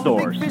Great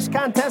Outdoors. Big fish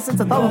contest,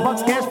 it's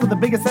 $1,000 cash for the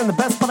biggest and the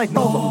best, but I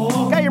told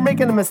them, guy, you're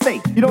making a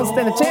mistake. You don't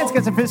stand a chance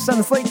catching fish on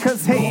the slate,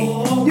 cause hey,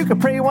 you can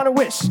pray you want to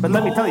wish, but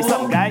let me tell you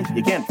something, guy,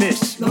 you can't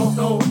fish.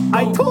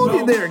 I told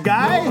you there,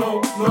 guy.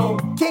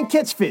 Can't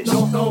catch fish.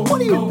 What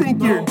do you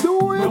think you're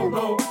doing?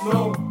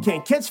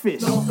 Can't catch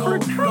fish.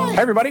 Hey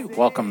everybody,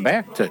 welcome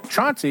back to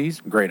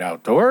Chauncey's Great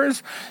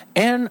Outdoors.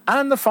 And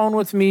on the phone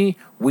with me,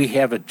 we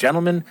have a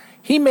gentleman.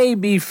 He may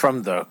be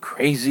from the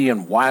crazy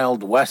and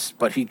wild west,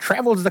 but he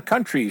travels the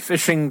country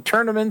fishing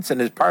tournaments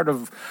and is part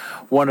of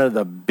one of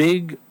the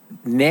big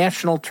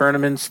national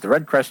tournaments, the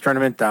Red Crest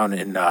tournament down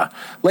in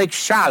Lake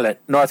Charlotte,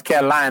 North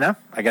Carolina.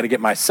 I got to get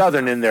my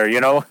southern in there,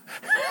 you know.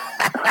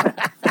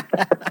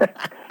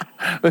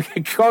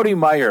 Cody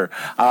Meyer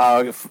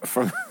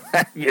from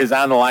is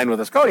on the line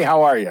with us. Cody,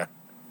 how are you?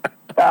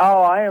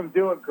 Oh, I am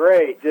doing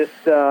great. Just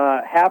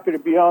happy to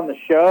be on the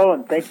show,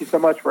 and thank you so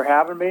much for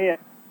having me.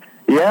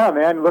 Yeah,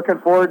 man, looking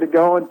forward to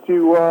going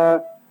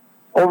to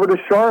over to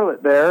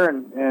Charlotte there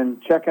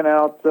and checking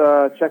out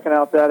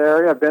that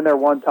area. I've been there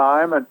one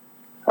time, and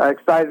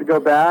excited to go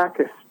back,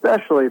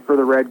 especially for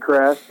the Red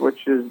Crest,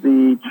 which is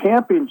the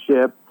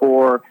championship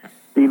for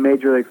the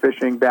Major League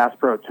Fishing Bass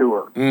Pro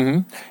Tour. Mm-hmm.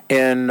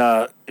 And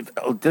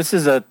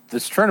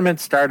this tournament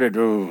started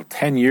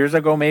 10 years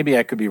ago, maybe.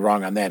 I could be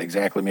wrong on that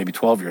exactly, maybe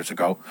 12 years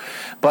ago.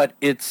 But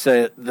it's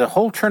the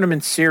whole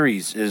tournament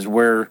series is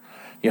where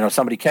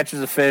somebody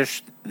catches a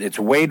fish, it's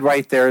weighed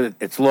right there,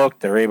 it's looked,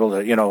 they're able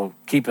to,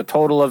 keep a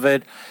total of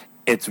it.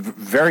 It's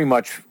very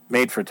much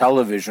made for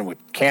television with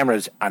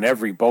cameras on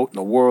every boat in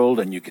the world,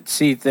 and you could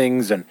see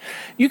things, and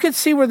you could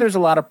see where there's a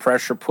lot of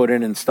pressure put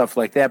in and stuff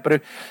like that. But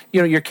if,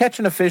 you're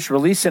catching a fish,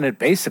 releasing it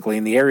basically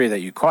in the area that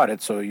you caught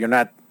it, so you're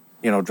not,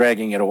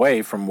 dragging it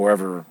away from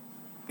wherever,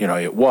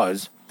 it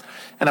was.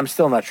 And I'm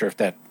still not sure if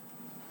that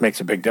makes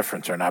a big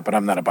difference or not, but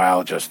I'm not a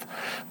biologist.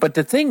 But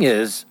the thing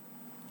is,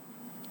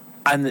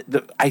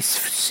 I've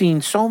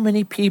seen so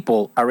many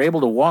people are able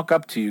to walk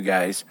up to you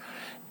guys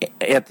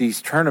at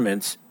these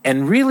tournaments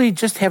and really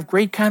just have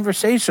great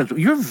conversations.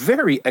 You're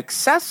very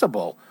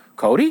accessible,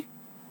 Cody.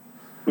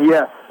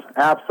 Yes,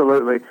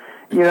 absolutely.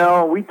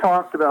 We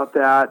talked about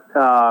that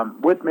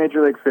with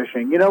Major League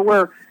Fishing.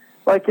 We're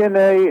like in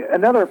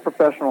another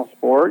professional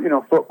sport,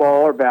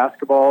 football or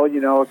basketball,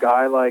 a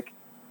guy like,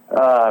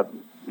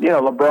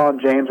 LeBron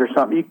James or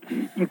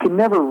something, you can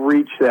never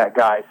reach that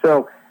guy.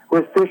 So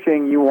with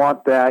fishing, you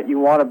want that. You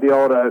want to be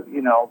able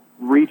to,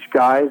 reach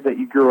guys that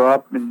you grew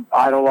up and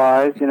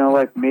idolized,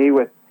 like me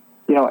with,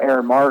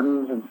 Aaron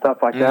Martins and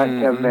stuff like that,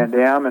 and Kevin Van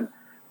Dam.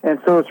 And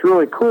so it's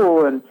really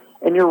cool. And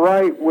you're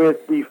right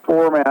with the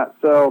format.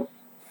 So,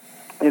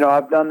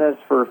 I've done this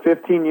for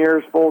 15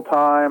 years full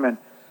time, and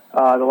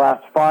the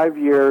last 5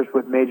 years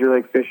with Major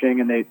League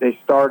Fishing, and they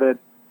started,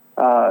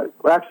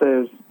 actually it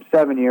was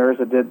 7 years.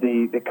 I did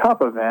the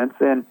cup events,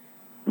 and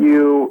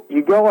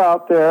you go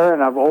out there,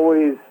 and I've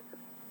always,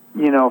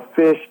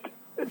 fished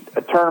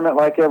a tournament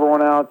like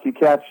everyone else. You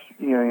catch,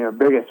 your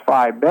biggest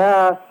 5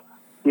 bass,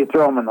 you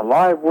throw them in the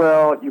live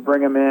well, you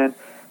bring them in.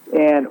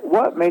 And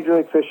what Major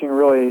League Fishing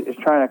really is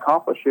trying to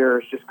accomplish here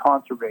is just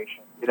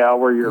conservation,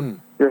 where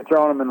you're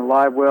throwing them in the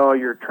live well,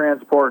 you're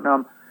transporting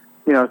them,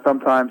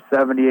 sometimes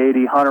 70,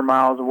 80, 100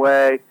 miles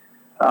away.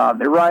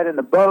 They ride in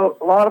the boat.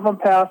 A lot of them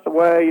pass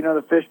away.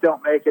 The fish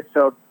don't make it.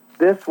 So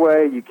this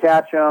way, you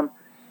catch them,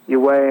 you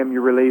weigh them, you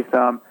release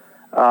them,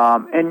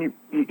 and you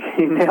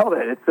nailed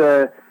it.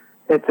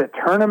 It's a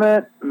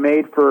tournament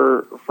made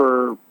for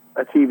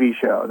a TV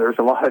show. There's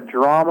a lot of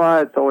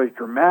drama. It's always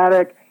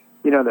dramatic.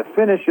 The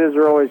finishes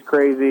are always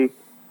crazy.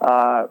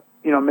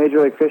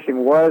 Major League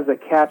Fishing was a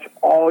catch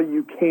all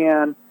you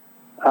can.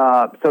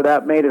 So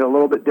that made it a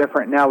little bit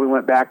different. Now we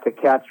went back to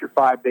catch your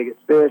 5 biggest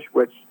fish,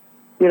 which,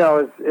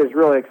 is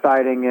really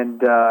exciting,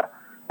 and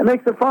it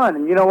makes it fun.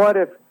 And you know what?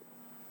 If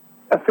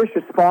a fish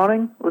is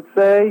spawning, let's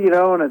say,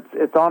 and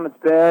it's on its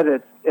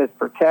bed, it's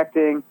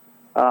protecting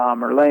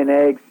or laying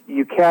eggs,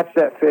 you catch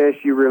that fish,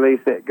 you release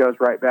it, it goes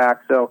right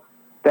back. So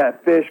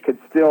that fish could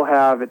still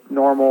have its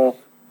normal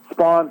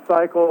spawn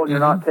cycle, and you're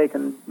not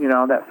taking,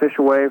 that fish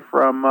away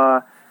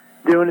from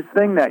doing its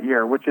thing that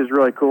year, which is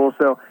really cool.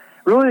 So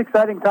really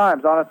exciting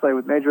times, honestly,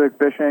 with Major League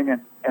Fishing,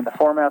 and the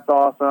format's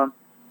awesome.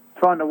 It's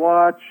fun to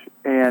watch,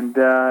 and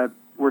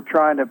we're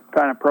trying to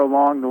kind of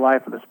prolong the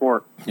life of the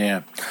sport.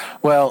 Yeah.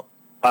 Well,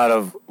 out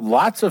of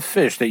lots of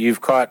fish that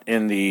you've caught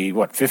in the,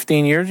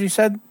 15 years, you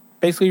said?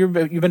 Basically, you've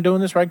been doing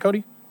this, right,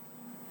 Cody?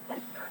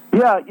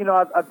 Yeah,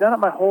 I've done it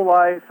my whole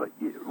life.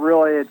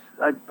 Really,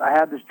 I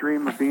had this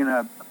dream of being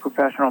a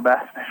professional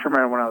bass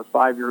fisherman when I was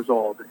 5 years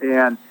old,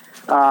 and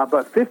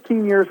but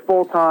 15 years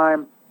full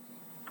time,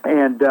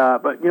 and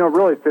but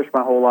really fished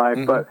my whole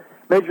life. But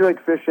Major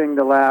League Fishing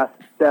the last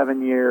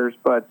 7 years,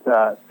 but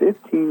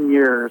 15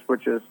 years,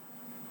 which is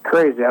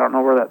crazy. I don't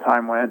know where that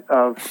time went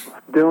of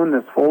doing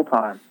this full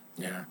time.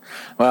 Yeah.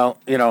 Well,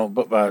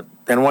 but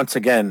and once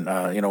again,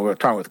 we're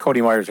talking with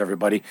Cody Myers,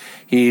 everybody.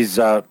 He's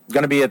going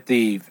to be at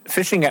the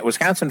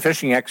Wisconsin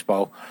Fishing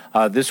Expo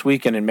this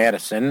weekend in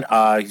Madison. He's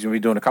going to be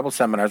doing a couple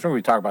seminars. We're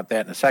going to talk about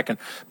that in a second.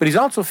 But he's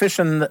also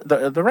fishing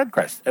the Red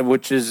Crest,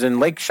 which is in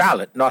Lake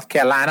Charlotte, North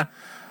Carolina.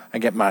 I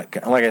get like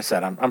I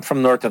said, I'm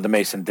from north of the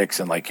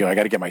Mason-Dixon, like you. I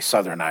got to get my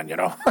southern on,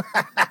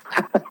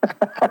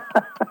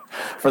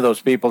 for those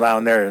people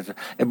down there.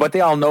 But they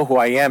all know who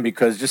I am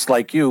because just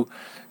like you,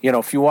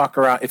 if you walk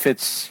around, if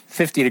it's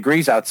 50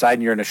 degrees outside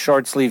and you're in a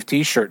short sleeve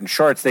T-shirt and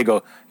shorts, they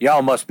go,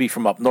 y'all must be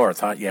from up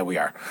north, huh? Yeah, we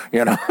are,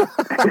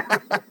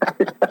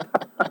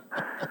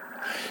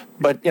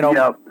 But,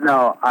 No,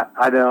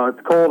 I know.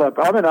 It's cold up.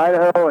 I'm in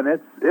Idaho, and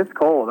it's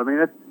cold. I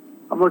mean,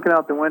 I'm looking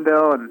out the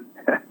window, and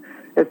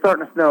it's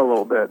starting to snow a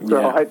little bit. So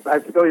yeah. I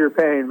feel your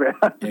pain, man.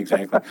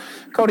 Exactly.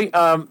 Cody,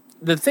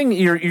 the thing,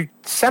 your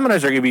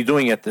seminars are going to be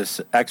doing at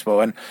this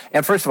expo,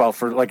 and first of all,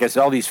 for, like I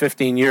said, all these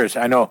 15 years,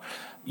 I know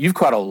you've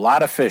caught a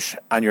lot of fish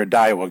on your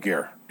Daiwa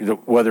gear,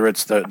 whether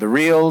it's the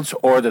reels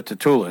or the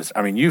Tatulas.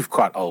 I mean, you've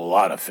caught a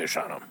lot of fish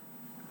on them.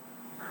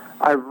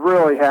 I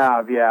really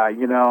have, yeah,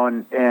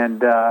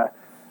 and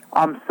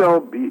I'm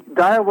so,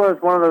 Daiwa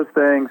is one of those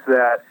things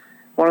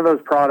one of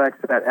those products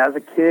that as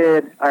a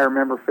kid, I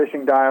remember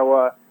fishing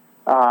Daiwa.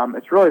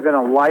 It's really been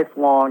a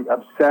lifelong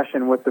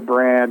obsession with the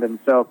brand, and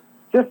so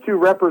just to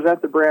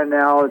represent the brand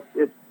now,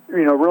 it's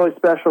really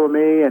special to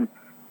me, and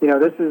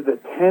this is the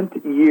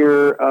 10th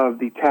year of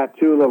the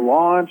Tatula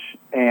launch,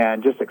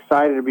 and just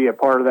excited to be a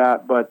part of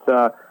that. But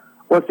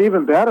what's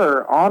even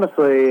better,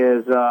 honestly,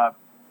 is,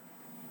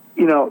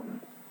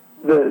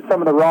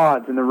 some of the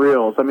rods and the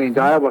reels. I mean,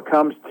 Daiwa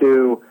comes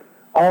to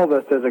all of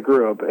us as a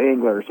group,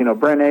 anglers,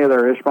 Brent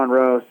Ayler, Ish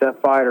Monroe, Seth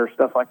Fighter,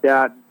 stuff like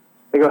that.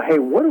 They go, hey,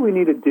 what do we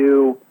need to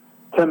do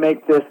to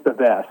make this the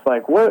best?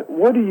 Like, what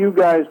do you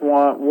guys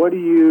want? What do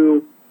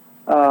you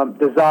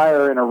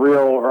desire in a reel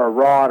or a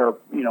rod or,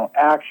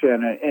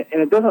 action?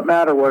 And it doesn't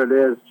matter what it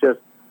is, just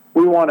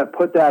we want to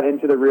put that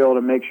into the reel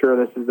to make sure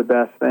this is the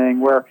best thing.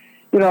 Where,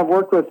 I've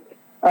worked with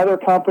other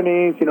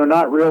companies,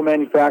 not reel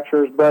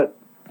manufacturers, but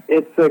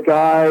it's a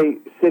guy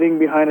sitting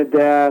behind a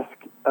desk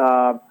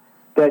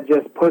that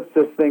just puts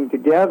this thing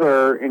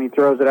together and he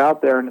throws it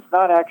out there, and it's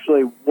not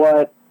actually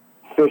what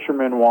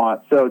fishermen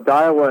want. So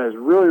Daiwa is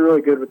really,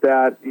 really good with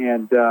that,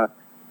 and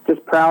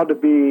just proud to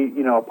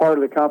be, a part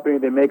of the company.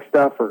 They make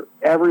stuff for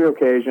every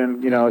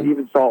occasion.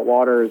 Even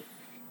saltwater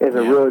is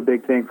a really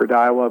big thing for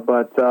Daiwa.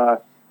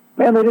 But,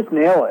 man, they just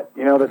nail it.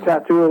 The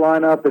tattooer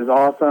lineup is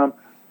awesome,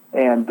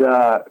 and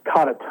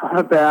caught a ton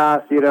of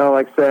bass.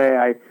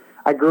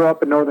 I grew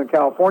up in Northern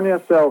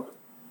California, so,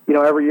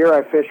 every year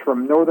I fish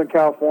from Northern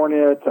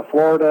California to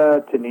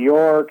Florida to New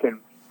York and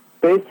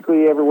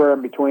basically everywhere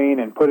in between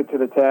and put it to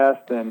the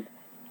test and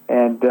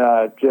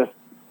just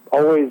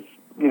always,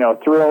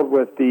 thrilled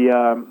with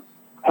the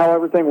how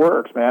everything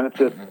works, man. It's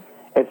just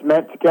it's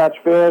meant to catch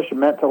fish and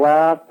meant to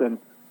last, and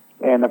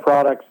the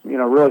products,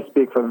 really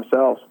speak for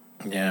themselves.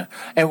 Yeah,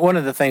 and one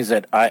of the things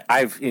that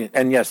I've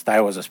and yes,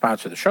 Daiwa was a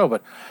sponsor of the show,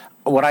 but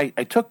when I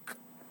took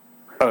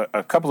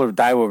a couple of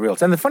Daiwa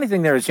reels, and the funny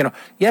thing there is,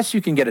 yes,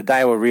 you can get a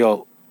Daiwa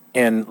reel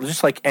in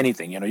just like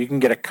anything. You can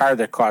get a car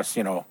that costs,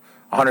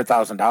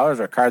 $100,000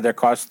 or a car that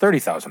costs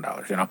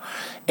 $30,000.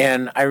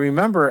 And I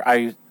remember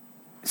I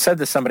said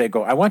to somebody,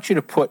 I want you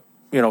to put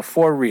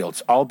 4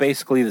 reels, all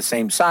basically the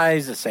same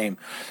size, the same.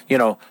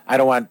 I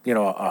don't want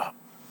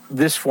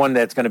this one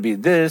that's going to be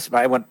this,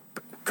 but I want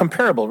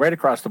comparable right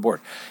across the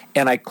board.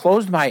 And I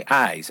closed my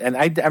eyes, and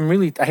I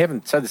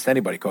haven't said this to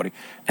anybody, Cody,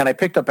 and I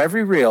picked up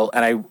every reel,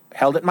 and I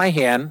held it in my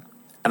hand,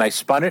 and I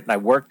spun it, and I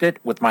worked it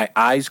with my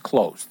eyes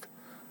closed,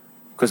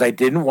 because I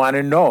didn't want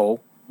to know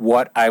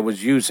what I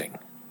was using.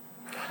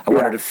 I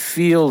wanted to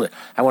feel it.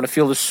 I want to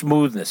feel the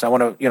smoothness. I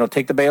want to,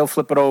 take the bail,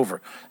 flip it over.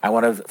 I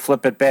want to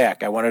flip it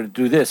back. I wanted to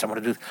do this. I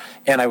want to do,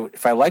 and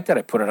if I liked it,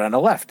 I put it on the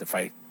left. If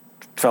I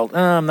felt,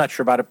 I'm not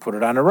sure about it, put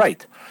it on the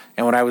right.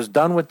 And when I was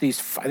done with these,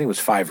 I think it was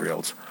 5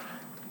 reels,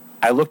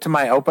 I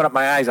opened up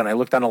my eyes and I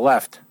looked on the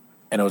left,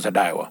 and it was a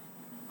Daiwa.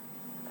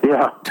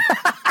 Yeah.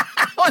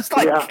 I was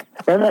like,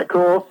 isn't that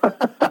cool? I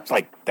was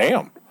like,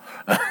 damn.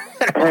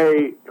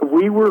 Hey,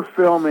 we were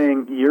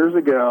filming years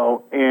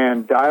ago,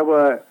 and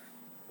Daiwa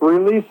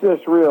released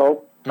this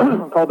reel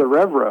called the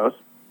Revros,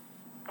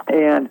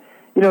 and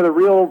the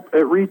reel,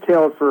 it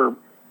retailed for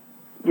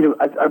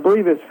I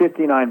believe it's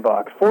 $59,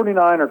 $49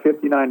 or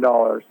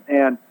 $59,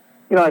 and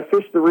I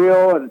fished the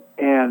reel,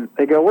 and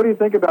they go, what do you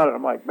think about it?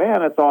 I'm like,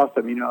 man, that's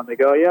awesome, and they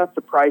go, yeah, it's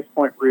a price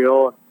point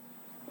reel,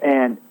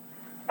 and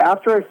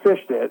after I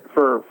fished it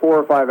for 4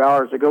 or 5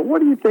 hours, they go,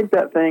 what do you think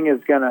that thing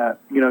is gonna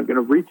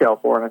retail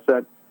for? And I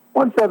said,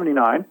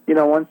 $179,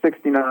 $169,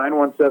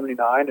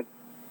 $179, and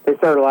they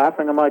started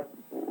laughing. I'm like,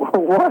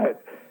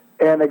 what?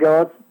 And they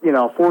go,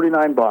 it's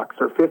 $49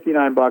 or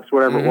 $59,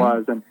 whatever it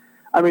was. And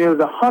I mean, it was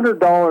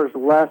 $100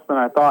 less than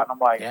I thought. And I'm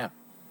like,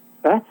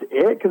 that's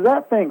it, because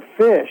that thing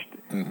fished.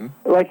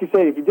 Like you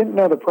said, if you didn't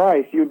know the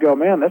price, you'd go,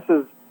 man, this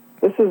is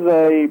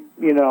a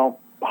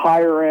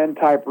higher end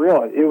type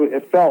reel.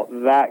 It felt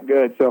that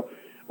good. So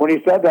when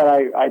he said that,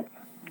 I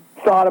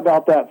thought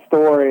about that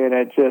story, and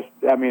it just,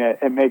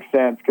 it makes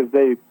sense, because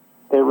they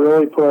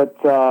really put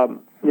a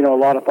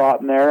lot of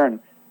thought in there, and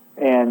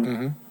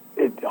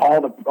all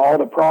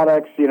the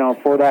products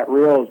for that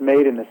reel is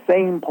made in the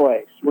same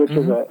place, which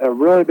is a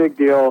really big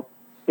deal,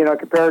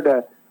 compared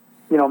to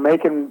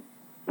making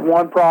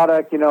one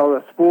product,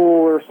 a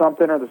spool or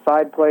something, or the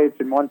side plates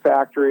in one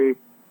factory,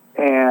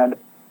 and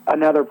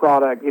another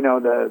product,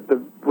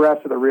 the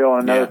rest of the reel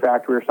in another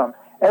factory or something.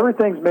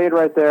 Everything's made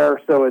right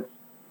there, so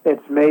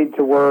it's made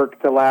to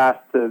work, to last,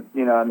 and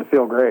to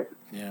feel great.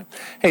 Yeah.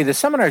 Hey, the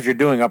seminars you're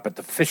doing up at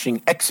the Fishing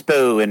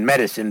Expo in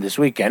Medicine this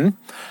weekend,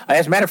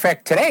 as a matter of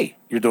fact, today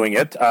you're doing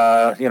it,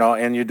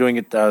 and you're doing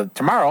it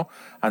tomorrow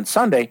on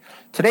Sunday.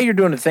 Today you're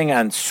doing a thing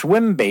on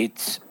swim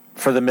baits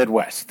for the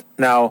Midwest.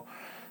 Now,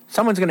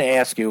 someone's going to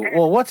ask you,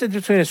 well, what's it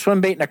between a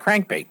swim bait and a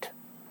crankbait?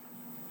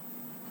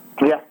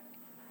 Yeah.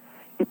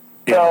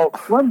 So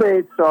swim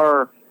baits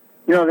are,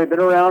 they've been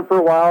around for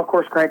a while. Of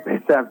course,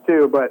 crankbaits have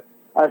too, but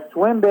a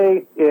swim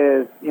bait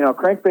is,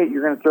 crankbait,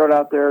 you're going to throw it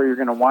out there, you're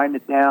going to wind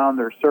it down.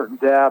 There's certain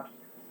depths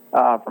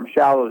from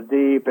shallow to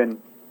deep, and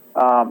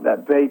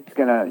that bait's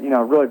going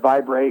to, really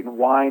vibrate and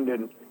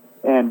wind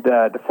and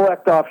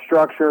deflect off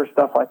structure,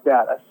 stuff like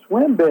that. A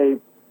swim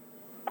bait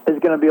is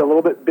going to be a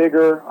little bit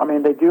bigger. I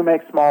mean, they do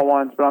make small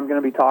ones, but I'm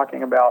going to be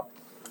talking about,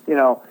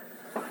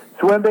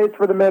 swim baits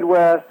for the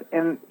Midwest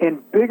and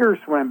bigger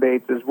swim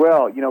baits as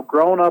well.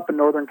 Growing up in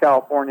Northern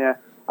California,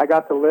 I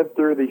got to live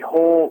through the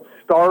whole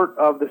start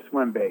of the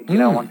swim bait.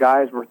 When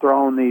guys were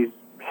throwing these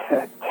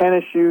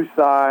tennis shoe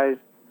size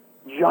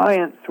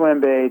giant swim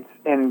baits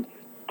and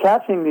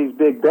catching these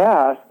big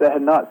bass that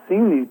had not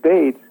seen these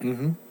baits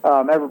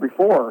ever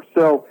before.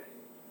 So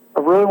I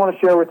really want to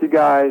share with you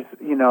guys,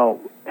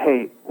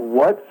 hey,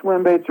 what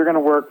swim baits are going to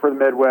work for the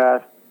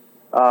Midwest,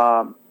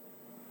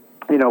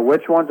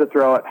 which ones to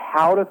throw it,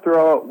 how to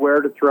throw it,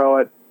 where to throw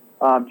it,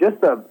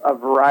 just a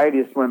variety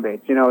of swim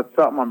baits. It's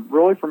something I'm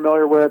really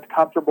familiar with,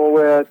 comfortable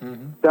with,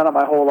 done it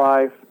my whole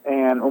life.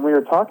 And when we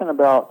were talking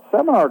about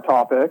seminar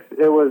topics,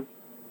 it was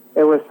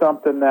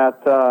something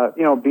that,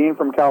 being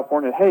from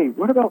California, hey,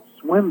 what about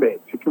swim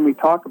baits? Can we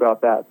talk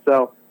about that?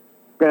 So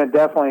I'm going to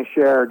definitely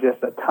share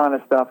just a ton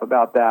of stuff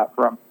about that,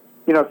 from,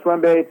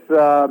 swim baits,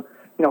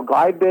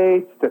 glide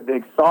baits to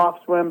big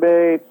soft swim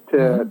baits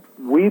to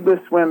weedless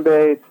swim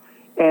baits.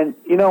 And,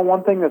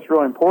 one thing that's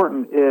really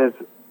important is,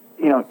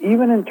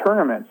 even in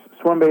tournaments,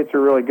 swim baits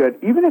are really good.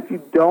 Even if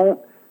you don't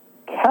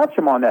catch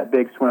them on that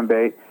big swim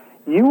bait,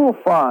 you will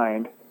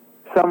find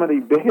some of the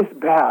biggest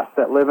bass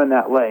that live in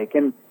that lake.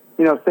 And,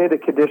 say the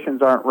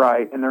conditions aren't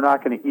right and they're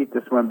not going to eat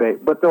the swim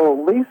bait, but they'll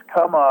at least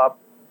come up,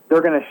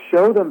 they're going to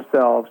show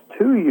themselves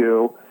to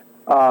you,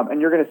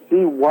 and you're going to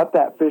see what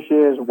that fish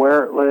is,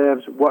 where it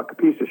lives, what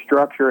piece of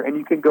structure, and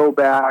you can go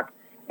back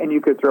and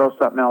you could throw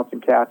something else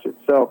and catch it.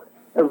 So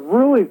a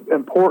really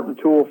important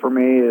tool for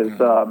me is,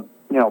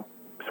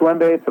 swim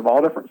baits of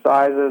all different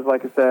sizes,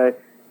 like I say,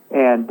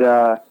 and,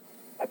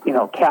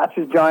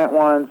 catches giant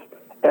ones,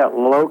 it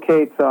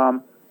locates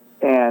them,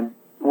 and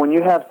when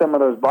you have some of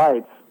those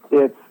bites,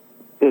 it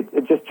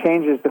just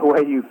changes the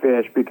way you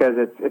fish, because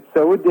it's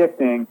so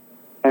addicting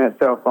and it's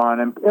so fun.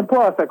 And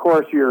plus, of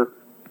course, you're,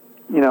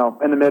 in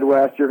the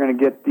Midwest, you're going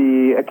to get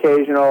the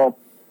occasional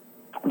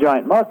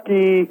giant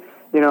muskie,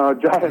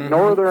 giant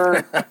northern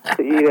to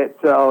eat it.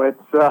 So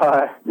it's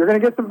you're going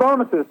to get some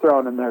bonuses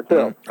thrown in there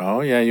too.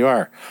 Oh yeah, you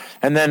are.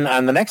 And then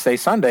on the next day,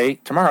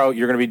 Sunday, tomorrow,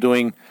 you're going to be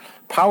doing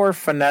power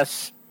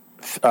fishing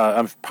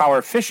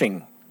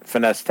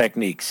finesse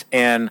techniques.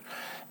 And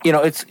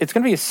it's going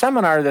to be a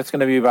seminar that's going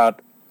to be about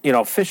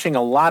fishing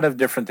a lot of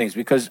different things,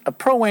 because a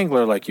pro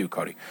angler like you,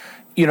 Cody,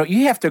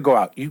 you have to go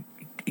out. You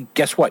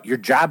guess what? Your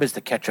job is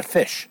to catch a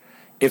fish.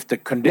 If the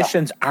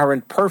conditions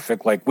aren't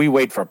perfect, like we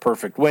wait for a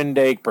perfect wind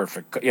day,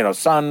 perfect,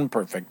 sun,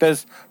 perfect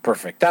this,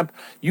 perfect temp,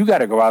 you got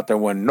to go out there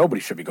when nobody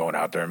should be going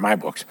out there in my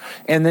books.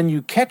 And then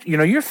you catch,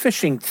 you're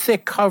fishing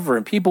thick cover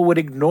and people would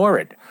ignore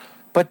it.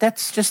 But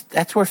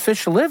that's where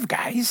fish live,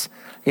 guys,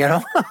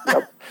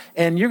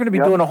 And you're going to be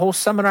doing a whole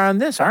seminar on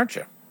this, aren't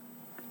you?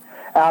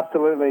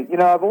 Absolutely.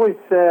 I've always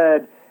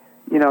said,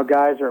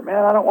 guys are,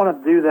 man, I don't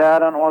want to do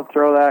that. I don't want to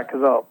throw that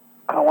because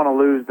I don't want to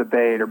lose the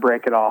bait or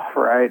break it off,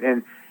 right?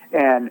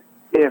 And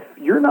if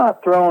you're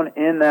not throwing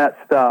in that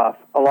stuff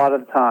a lot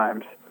of the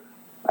times,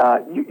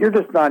 you're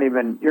not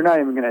even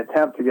going to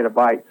attempt to get a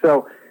bite.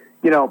 So,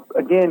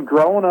 again,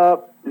 growing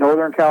up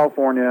Northern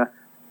California,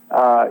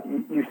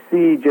 you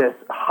see just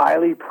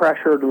highly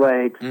pressured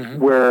lakes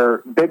where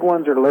big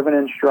ones are living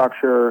in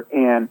structure,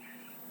 and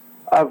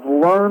I've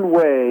learned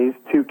ways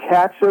to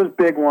catch those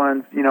big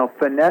ones,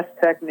 finesse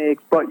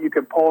techniques, but you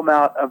can pull them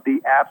out of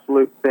the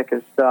absolute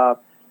thickest stuff,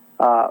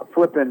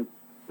 flipping,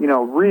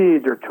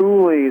 reeds or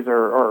tules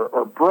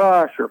or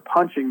brush or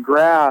punching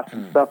grass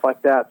and stuff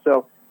like that.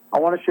 So I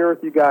want to share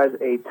with you guys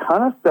a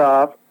ton of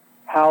stuff,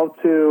 how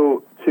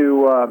to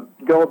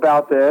go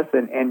about this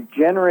and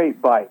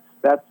generate bites.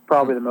 That's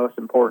probably the most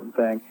important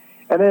thing.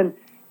 And then,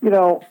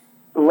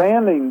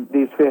 landing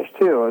these fish,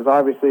 too, is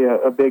obviously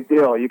a big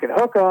deal. You can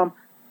hook them,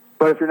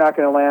 but if you're not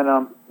going to land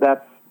them,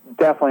 that's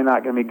definitely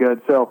not going to be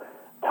good. So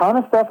ton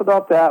of stuff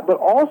about that. But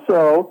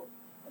also,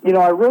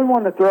 I really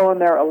wanted to throw in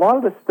there a lot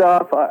of the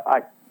stuff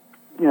I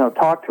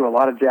talk to a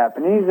lot of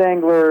Japanese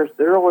anglers.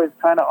 They're always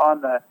kind of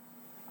on the,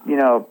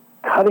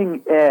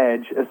 cutting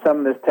edge of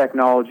some of this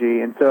technology.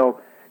 And so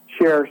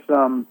share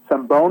some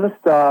bonus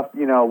stuff,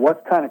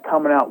 what's kind of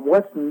coming out,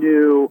 what's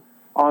new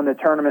on the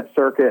tournament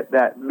circuit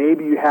that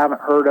maybe you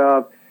haven't heard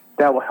of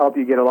that will help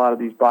you get a lot of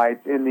these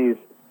bites in the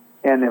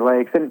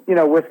lakes. And,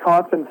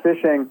 Wisconsin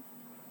fishing,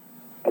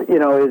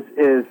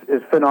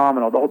 is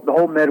phenomenal. The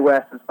whole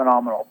Midwest is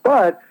phenomenal.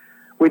 But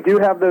we do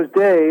have those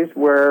days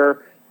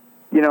where,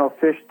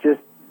 fish just,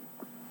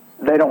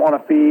 they don't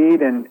want to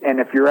feed. And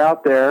if you're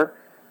out there,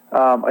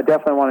 I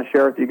definitely want to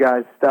share with you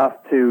guys stuff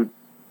to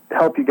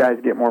help you guys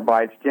get more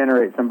bites,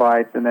 generate some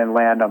bites, and then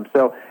land them.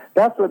 So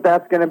that's what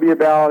that's going to be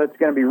about. It's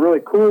going to be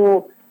really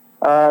cool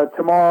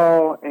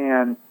tomorrow,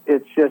 and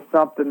it's just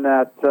something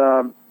that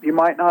you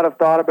might not have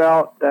thought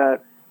about,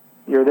 that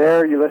you're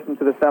there, you listen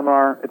to the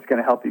seminar, it's going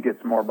to help you get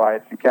some more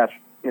bites and catch,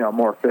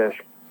 more fish.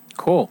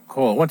 Cool.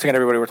 Once again,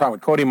 everybody, we're talking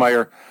with Cody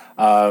Meyer,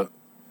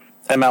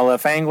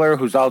 MLF angler,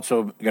 who's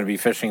also going to be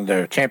fishing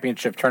the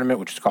championship tournament,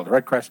 which is called the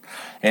Red Crest.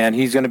 And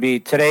he's going to be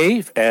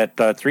today at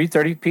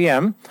 3:30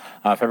 p.m.,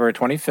 February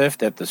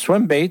 25th, at the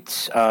Swim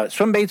Baits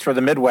for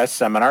the Midwest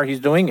seminar. He's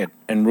doing it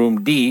in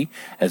room D,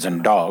 as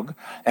in dog.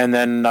 And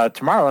then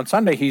tomorrow on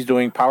Sunday, he's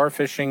doing power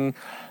fishing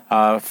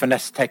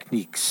Finesse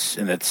Techniques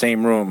in that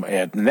same room,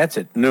 and that's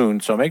at noon.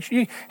 So make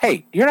sure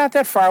you're not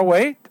that far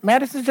away.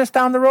 Madison's just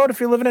down the road.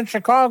 If you're living in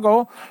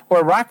Chicago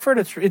or Rockford,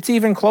 it's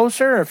even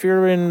closer. If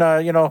you're in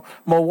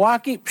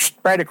Milwaukee,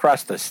 right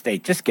across the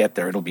state. Just get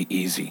there. It'll be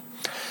easy.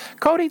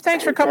 Cody,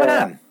 thanks for coming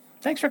on.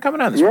 Thanks for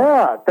coming on this morning.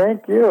 Yeah,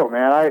 thank you,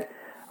 man.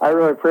 I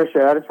really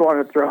appreciate it. I just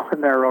wanted to throw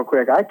in there real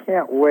quick. I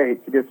can't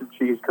wait to get some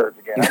cheese curds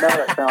again. I know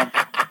that sounds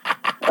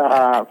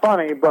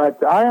funny,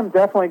 but I am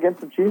definitely getting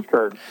some cheese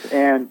curds,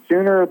 and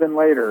sooner than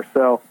later.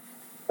 So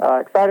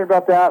excited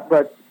about that.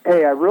 But,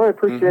 hey, I really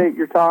appreciate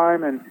your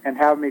time and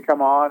having me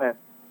come on,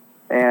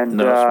 and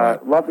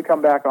love to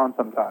come back on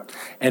sometime.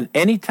 And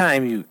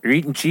anytime you're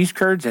eating cheese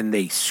curds and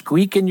they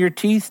squeak in your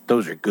teeth,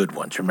 those are good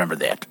ones. Remember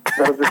that.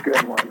 Those are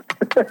good ones.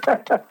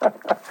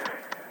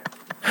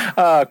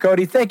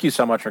 Cody, thank you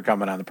so much for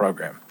coming on the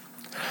program.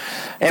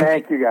 And,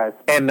 thank you, guys.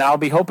 And I'll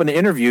be hoping to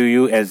interview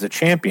you as the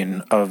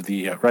champion of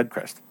the Red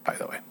Crest, by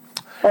the way.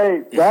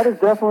 Hey, that is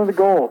definitely the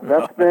goal.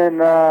 That's been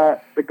the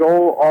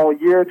goal all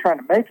year, trying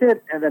to make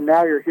it, and then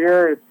now you're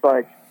here. It's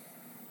like,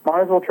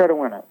 might as well try to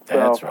win it.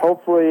 So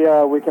hopefully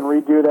we can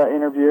redo that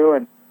interview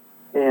and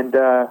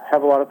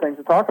have a lot of things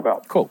to talk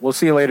about. Cool. We'll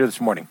see you later this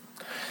morning.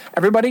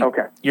 Everybody,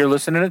 You're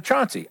listening to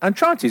Chauncey on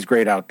Chauncey's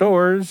Great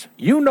Outdoors.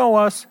 You know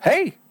us.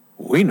 Hey,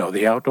 we know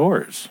the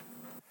outdoors.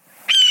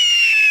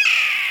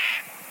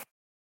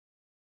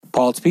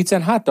 Paul's Pizza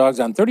and Hot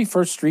Dogs on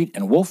 31st Street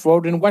and Wolf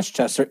Road in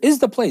Westchester is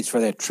the place for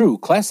that true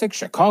classic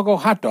Chicago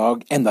hot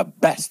dog and the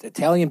best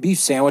Italian beef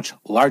sandwich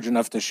large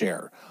enough to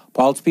share.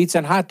 Paul's Pizza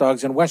and Hot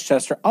Dogs in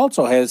Westchester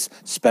also has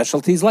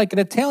specialties like an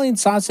Italian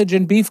sausage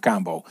and beef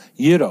combo,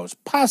 gyros,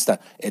 pasta,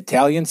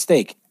 Italian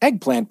steak,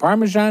 eggplant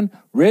parmesan,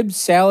 ribs,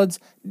 salads,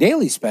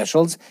 daily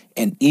specials,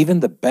 and even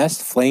the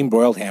best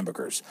flame-broiled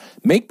hamburgers.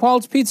 Make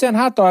Paul's Pizza and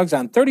Hot Dogs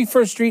on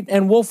 31st Street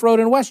and Wolf Road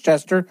in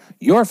Westchester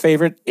your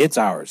favorite. It's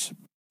ours.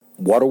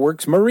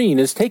 Waterworks Marine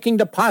is taking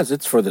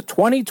deposits for the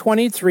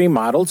 2023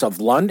 models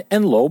of Lund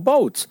and Lowe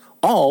boats,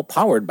 all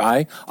powered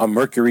by a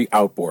Mercury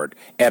outboard,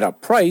 at a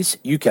price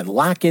you can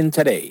lock in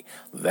today.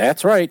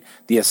 That's right,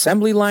 the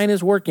assembly line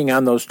is working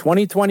on those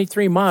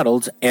 2023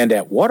 models, and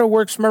at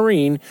Waterworks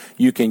Marine,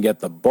 you can get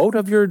the boat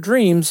of your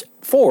dreams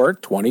for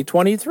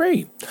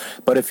 2023.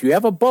 But if you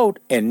have a boat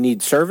and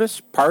need service,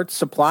 parts,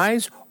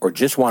 supplies, or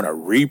just want to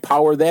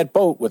repower that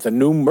boat with a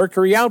new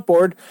Mercury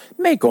outboard,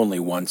 make only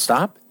one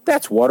stop.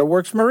 That's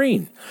Waterworks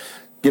Marine.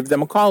 Give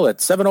them a call at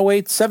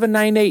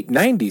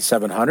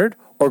 708-798-9700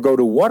 or go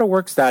to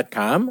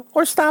waterworks.com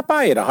or stop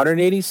by at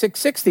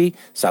 18660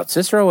 South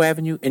Cicero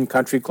Avenue in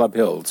Country Club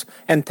Hills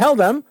and tell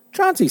them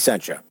Chauncey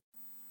sent you.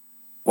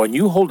 When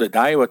you hold a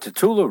Daiwa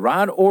Tatula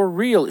rod or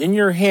reel in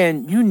your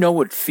hand, you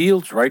know it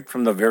feels right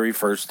from the very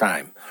first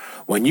time.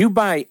 When you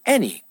buy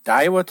any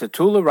Daiwa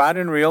Tatula rod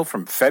and reel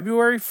from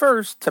February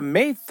 1st to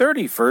May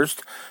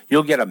 31st,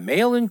 you'll get a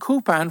mail-in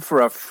coupon for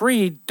a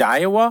free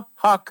Daiwa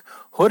Huck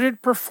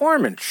hooded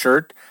performance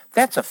shirt.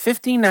 That's a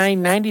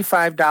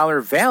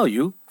 $59.95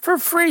 value for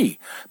free.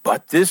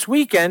 But this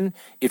weekend,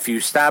 if you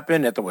stop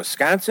in at the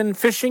Wisconsin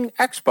Fishing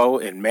Expo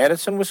in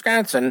Madison,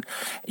 Wisconsin,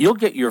 you'll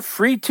get your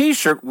free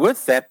t-shirt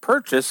with that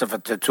purchase of a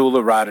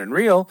Tatula rod and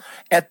reel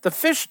at the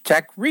Fish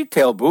Tech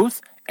retail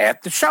booth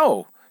at the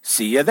show.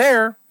 See you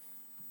there.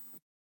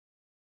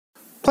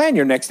 Plan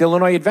your next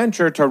Illinois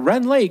adventure to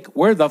Wren Lake,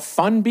 where the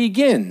fun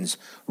begins.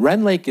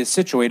 Wren Lake is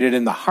situated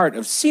in the heart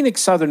of scenic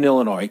southern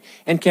Illinois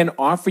and can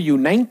offer you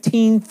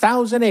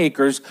 19,000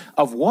 acres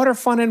of water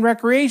fun and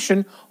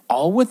recreation,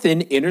 all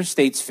within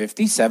Interstates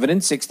 57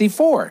 and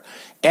 64.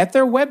 At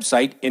their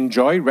website,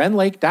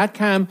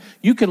 enjoywrenlake.com,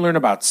 you can learn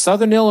about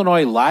Southern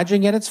Illinois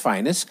lodging at its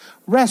finest,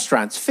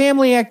 restaurants,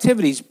 family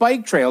activities,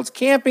 bike trails,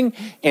 camping,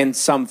 and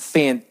some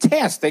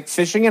fantastic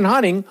fishing and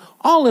hunting,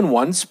 all in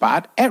one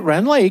spot at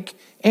Wren Lake.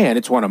 And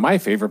it's one of my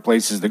favorite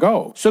places to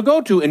go. So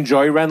go to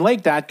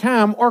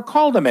enjoywrenlake.com or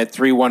call them at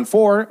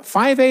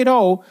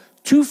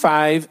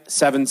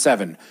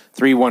 314-580-2577.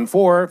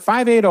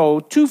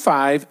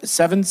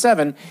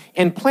 314-580-2577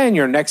 and plan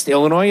your next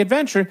Illinois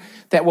adventure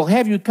that will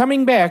have you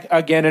coming back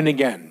again and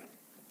again.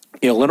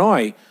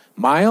 Illinois,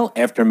 mile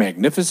after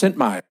magnificent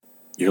mile.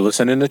 You're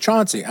listening to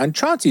Chauncey on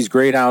Chauncey's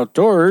Great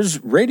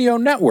Outdoors Radio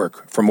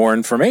Network. For more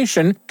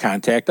information,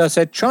 contact us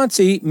at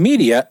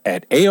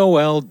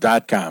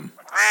chaunceymedia@aol.com.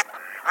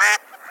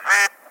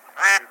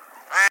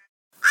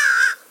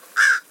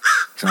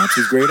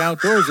 Chauncey's Great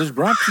Outdoors is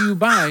brought to you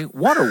by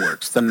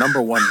Waterworks, the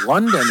 #1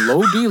 Lund and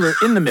Lowe dealer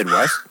in the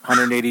Midwest,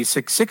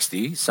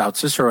 18660 South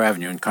Cicero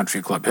Avenue in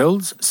Country Club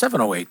Hills,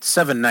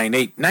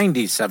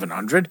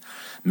 708-798-9700.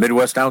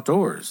 Midwest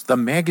Outdoors, the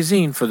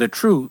magazine for the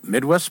true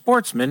Midwest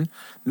sportsman,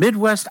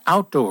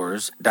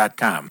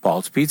 MidwestOutdoors.com.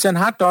 Paul's Pizza and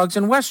Hot Dogs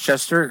in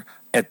Westchester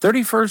at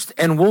 31st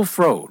and Wolf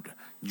Road.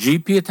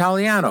 GP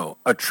Italiano,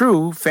 a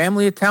true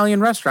family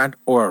Italian restaurant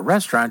or a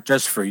restaurant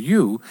just for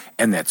you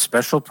and that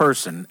special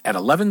person at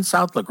 11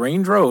 South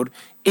LaGrange Road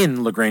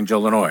in LaGrange,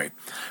 Illinois.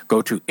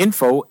 Go to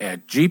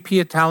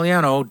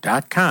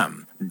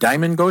info@gpitaliano.com.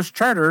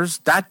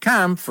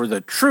 DiamondGhostCharters.com for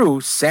the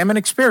true salmon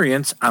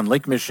experience on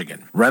Lake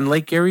Michigan. Rend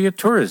Lake Area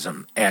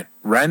Tourism at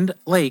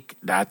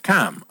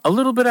RendLake.com. A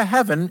little bit of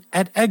heaven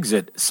at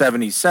exit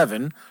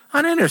 77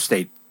 on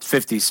Interstate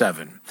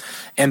 57.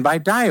 And by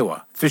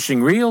Daiwa,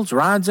 fishing reels,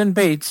 rods, and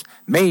baits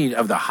made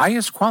of the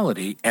highest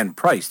quality and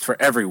priced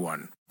for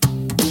everyone.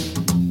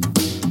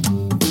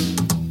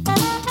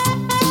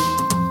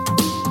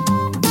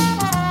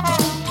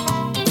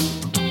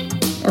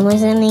 I'm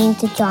listening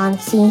to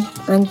Chauncey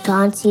on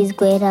Chauncey's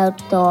Great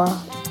Outdoor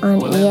on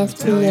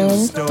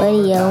ESPN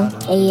Radio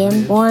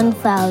AM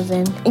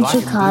 1000 in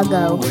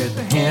Chicago. With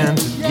the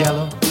hands of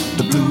yellow,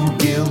 the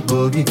bluegill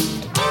boogie.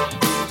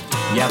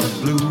 Yeah, the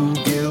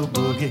bluegill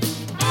boogie.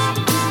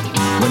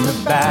 When the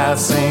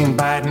bass ain't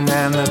biting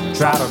and the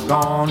trout are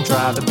gone,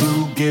 try the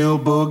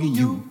bluegill boogie.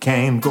 You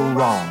can't go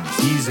wrong.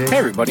 It's easy. Hey,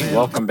 everybody.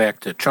 Welcome back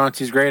to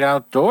Chauncey's Great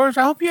Outdoors.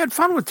 I hope you had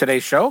fun with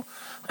today's show.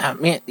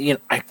 Man,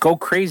 I go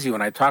crazy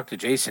when I talk to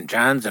Jason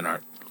Johns and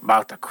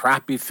about the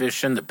crappie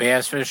fishing, the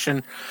bass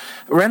fishing.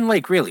 Rend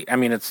Lake, really. I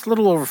mean, it's a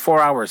little over 4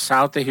 hours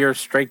south of here,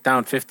 straight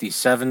down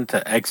 57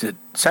 to exit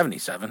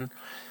 77.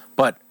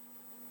 But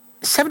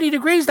 70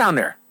 degrees down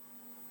there.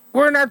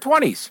 We're in our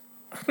 20s.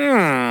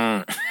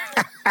 And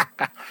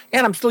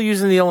I'm still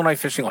using the Illinois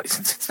fishing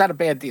license. It's not a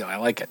bad deal. I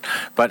like it.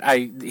 But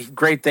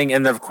great thing.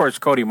 And, of course,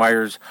 Cody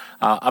Myers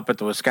up at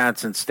the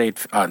Wisconsin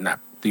State,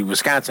 the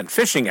Wisconsin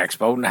Fishing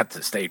Expo, not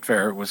the State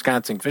Fair,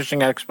 Wisconsin Fishing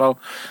Expo.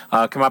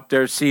 Come up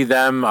there, see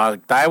them.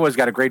 Daiwa's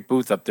got a great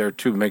booth up there,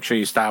 too. Make sure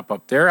you stop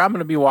up there. I'm going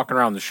to be walking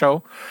around the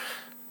show.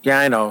 Yeah,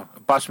 I know.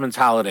 Busman's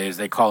holiday, as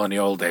they call in the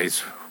old days.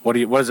 What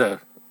does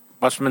a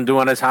busman do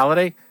on his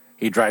holiday?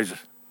 He drives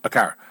a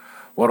car.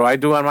 What do I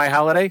do on my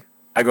holiday?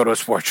 I go to a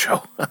sports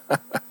show.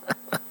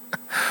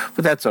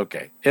 But that's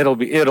okay. It'll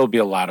be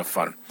a lot of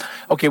fun.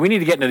 Okay, we need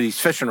to get into these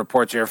fishing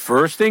reports here.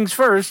 First things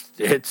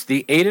first, it's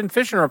the Aiden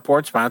Fishing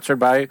Report sponsored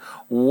by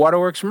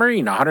Waterworks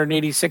Marine,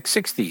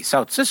 18660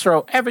 South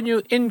Cicero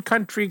Avenue in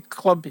Country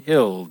Club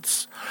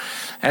Hills.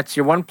 That's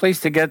your one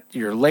place to get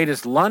your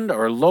latest Lund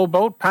or low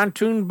boat,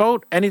 pontoon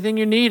boat, anything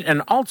you need,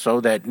 and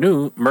also that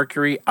new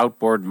Mercury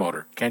outboard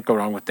motor. Can't go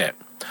wrong with that.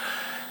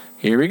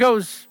 Here he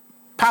goes.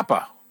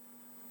 Papa.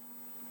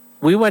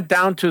 We went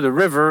down to the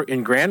river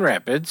in Grand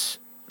Rapids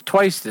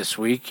twice this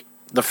week.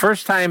 The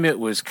first time it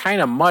was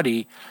kind of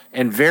muddy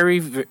and very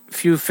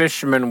few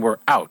fishermen were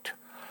out.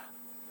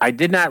 I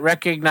did not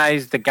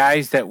recognize the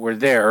guys that were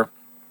there,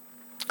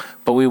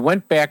 but we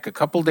went back a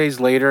couple days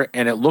later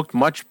and it looked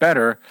much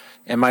better,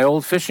 and my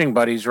old fishing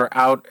buddies were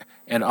out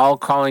and all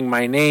calling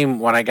my name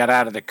when I got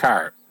out of the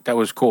car. That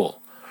was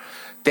cool.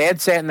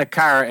 Dad sat in the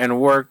car and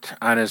worked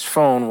on his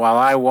phone while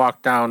I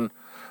walked down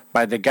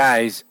by the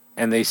guys,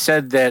 and they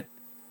said that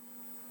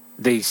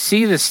they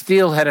see the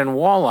steelhead and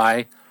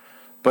walleye,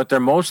 but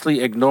they're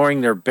mostly ignoring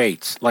their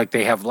baits, like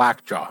they have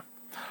lockjaw.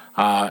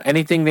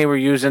 Anything they were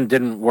using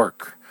didn't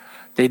work.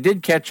 They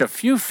did catch a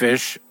few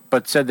fish,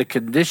 but said the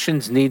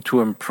conditions need to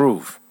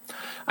improve.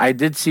 I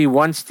did see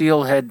one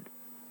steelhead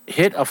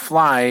hit a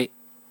fly,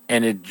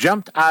 and it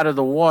jumped out of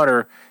the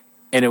water,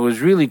 and it was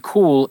really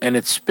cool, and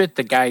it spit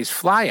the guy's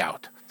fly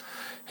out.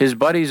 His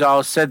buddies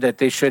all said that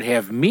they should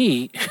have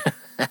me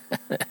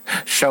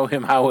show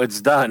him how it's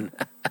done.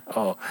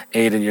 Oh,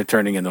 Aiden, you're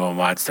turning into a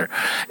monster.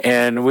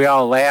 And we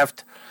all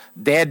laughed.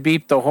 Dad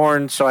beeped the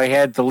horn, so I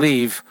had to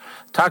leave.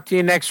 Talk to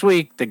you next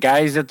week. The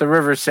guys at the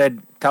river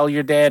said, tell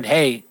your dad,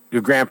 hey,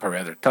 your grandpa,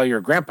 rather. Tell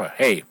your grandpa,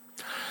 hey.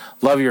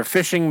 Love your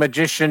fishing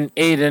magician,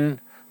 Aiden.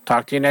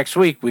 Talk to you next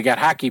week. We got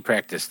hockey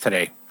practice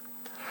today.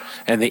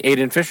 And the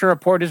Aiden Fishing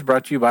Report is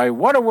brought to you by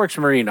Waterworks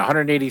Marine,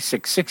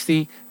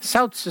 18660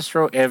 South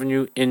Cicero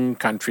Avenue in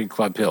Country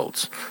Club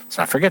Hills. Let's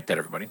not forget that,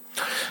 everybody.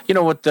 You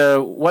know, with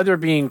the weather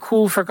being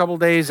cool for a couple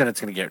of days and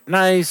it's going to get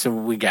nice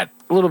and we got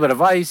a little bit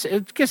of ice,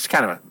 it gets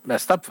kind of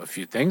messed up a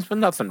few things, but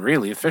nothing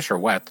really. The fish are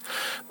wet.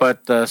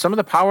 But some of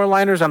the power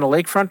liners on the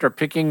lakefront are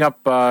picking up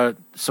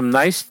some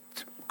nice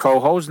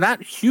cohos,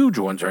 not huge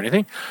ones or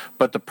anything,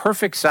 but the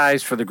perfect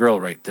size for the grill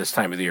rate this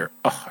time of the year.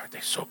 Oh, are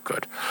they so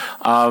good?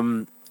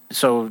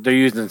 So they're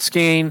using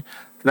skein,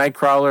 night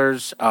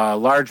crawlers,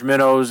 large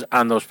minnows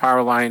on those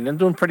power line, and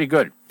doing pretty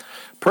good.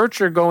 Perch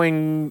are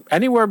going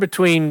anywhere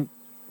between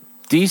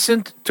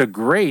decent to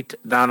great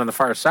down on the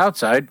far south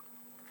side,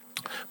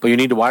 but you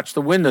need to watch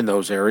the wind in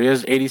those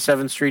areas,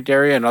 87th Street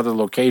area and other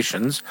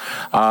locations.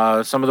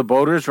 Some of the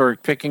boaters were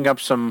picking up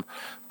some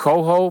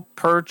coho,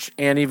 perch,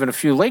 and even a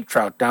few lake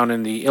trout down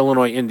in the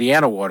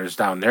Illinois-Indiana waters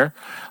down there,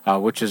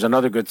 which is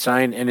another good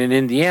sign. And in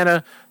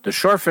Indiana, the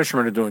shore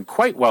fishermen are doing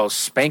quite well,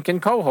 spanking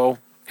coho.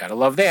 Gotta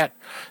love that.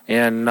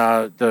 And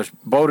the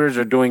boaters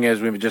are doing, as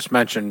we just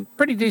mentioned,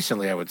 pretty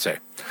decently, I would say.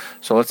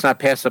 So let's not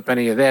pass up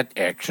any of that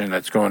action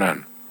that's going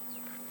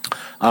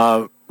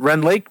on.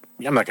 Rend Lake,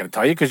 I'm not going to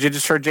tell you because you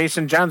just heard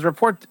Jason John's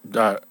report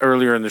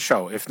earlier in the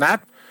show. If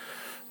not,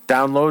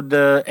 download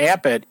the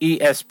app at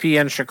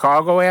ESPN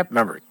Chicago app.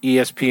 Remember,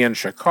 ESPN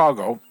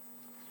Chicago.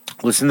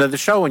 Listen to the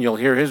show and you'll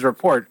hear his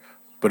report,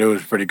 but it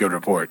was a pretty good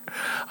report.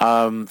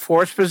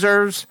 Forest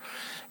preserves,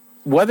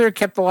 weather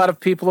kept a lot of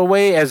people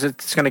away. As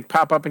it's going to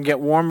pop up and get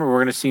warmer, we're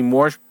going to see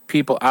more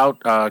people out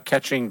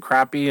catching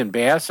crappie and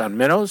bass on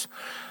minnows.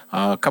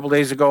 A couple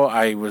days ago,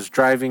 I was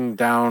driving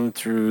down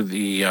through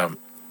the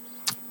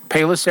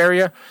Palos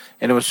area,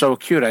 and it was so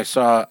cute. I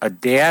saw a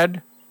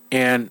dad,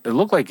 and it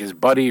looked like his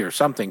buddy or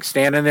something,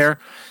 standing there,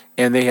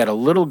 and they had a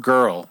little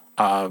girl,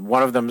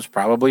 one of them's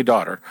probably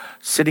daughter,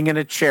 sitting in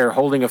a chair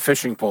holding a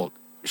fishing pole.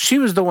 She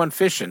was the one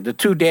fishing. The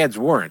two dads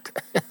weren't.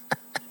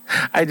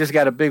 I just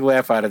got a big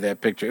laugh out of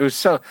that picture.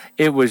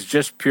 It was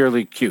just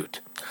purely cute.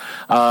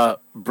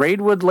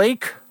 Braidwood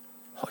Lake,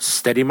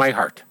 steady my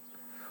heart,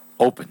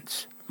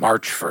 opens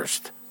March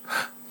 1st.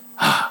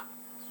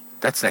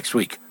 That's next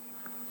week.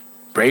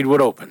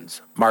 Braidwood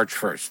opens March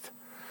 1st.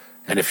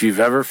 And if you've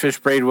ever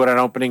fished Braidwood on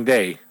opening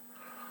day,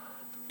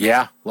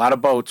 yeah, a lot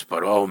of boats,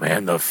 but oh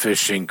man, the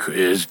fishing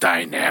is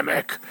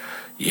dynamic.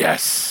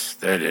 Yes,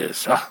 that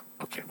is. Oh,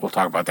 okay, we'll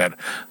talk about that.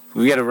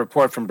 We get a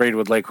report from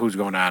Braidwood Lake, who's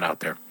going on out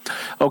there.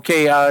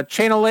 Okay,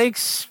 Chain of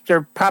Lakes,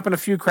 they're popping a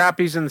few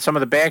crappies in some of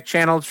the back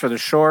channels for the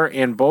shore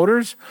and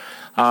boaters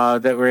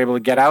that we're able to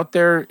get out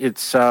there.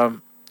 It's,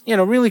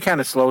 really kind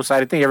of slow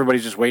side. I think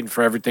everybody's just waiting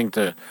for everything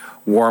to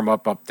warm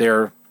up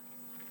there.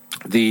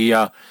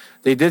 They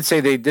did say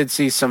they did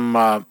see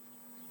some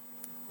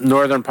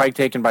northern pike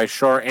taken by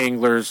shore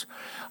anglers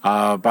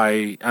on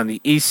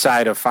the east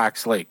side of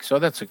Fox Lake. So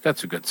that's a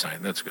good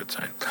sign. That's a good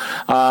sign.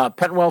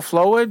 Penwell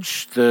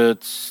flowage,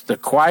 the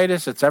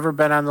quietest it's ever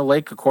been on the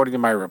lake, according to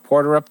my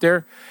reporter up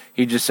there.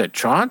 He just said,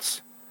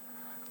 Chauncey,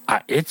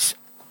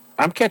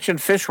 I'm catching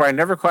fish where I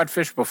never caught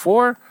fish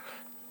before,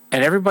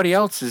 and everybody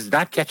else is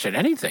not catching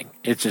anything.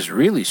 It's just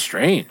really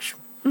strange.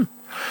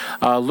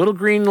 Little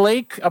Green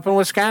Lake up in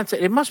Wisconsin,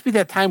 it must be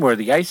that time where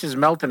the ice is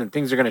melting and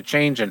things are going to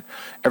change and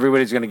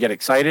everybody's going to get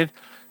excited,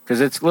 because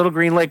it's Little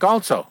Green Lake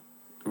also.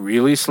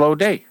 Really slow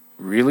day,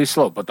 really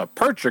slow. But the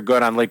perch are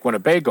good on Lake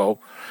Winnebago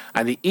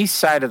on the east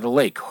side of the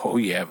lake. Oh,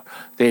 yeah.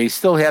 They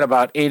still had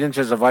about 8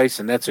 inches of ice,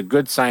 and that's a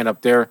good sign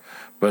up there.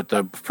 But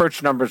the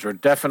perch numbers were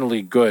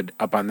definitely good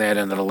up on that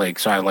end of the lake,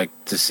 so I like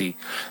to see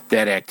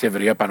that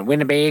activity up on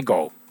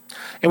Winnebago.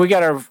 And we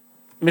got our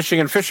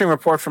Michigan fishing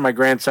report from my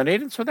grandson,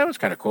 Aiden, so that was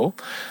kind of cool.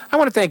 I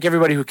want to thank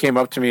everybody who came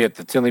up to me at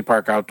the Tinley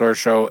Park Outdoor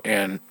Show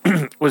and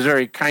was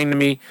very kind to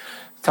me,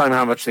 telling me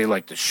how much they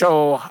liked the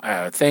show,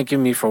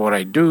 thanking me for what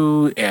I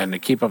do, and to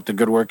keep up the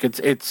good work.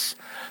 It's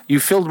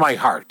you filled my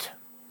heart.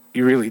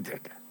 You really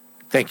did.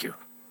 Thank you.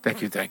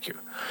 Thank you.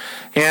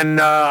 And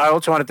I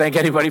also want to thank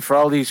anybody for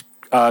all these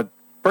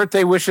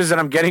birthday wishes that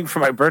I'm getting for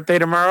my birthday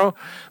tomorrow.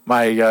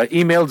 My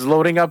email's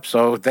loading up,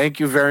 so thank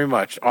you very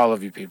much, all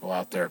of you people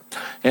out there.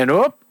 And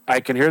I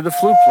can hear the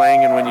flute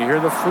playing, and when you hear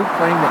the flute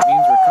playing, that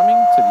means we're coming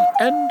to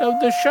the end of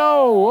the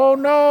show. Oh,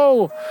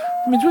 no.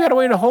 That means we got to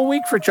wait a whole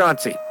week for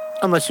Chauncey,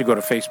 unless you go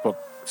to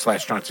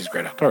Facebook/Chauncey's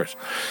Great Outdoors.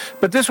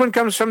 But this one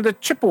comes from the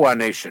Chippewa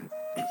Nation.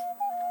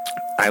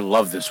 I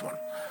love this one.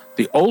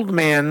 The old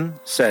man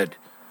said,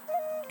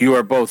 "You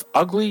are both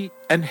ugly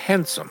and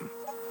handsome,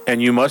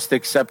 and you must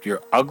accept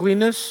your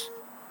ugliness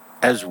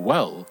as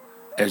well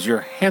as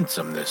your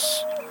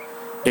handsomeness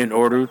in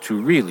order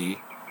to really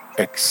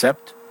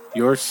accept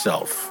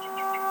yourself."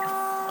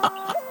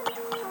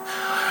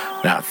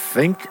 Now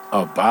think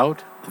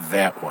about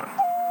that one.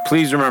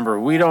 Please remember,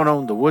 we don't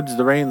own the woods,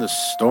 the rain, the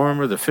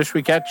storm, or the fish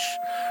we catch.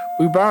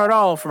 We borrow it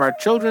all from our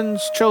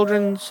children's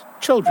children's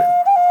children.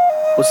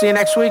 We'll see you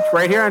next week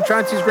right here on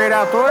Chauncey's Great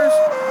Outdoors,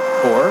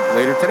 or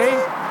later today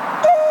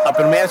up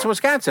in Madison,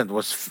 Wisconsin,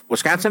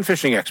 Wisconsin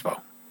Fishing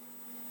Expo.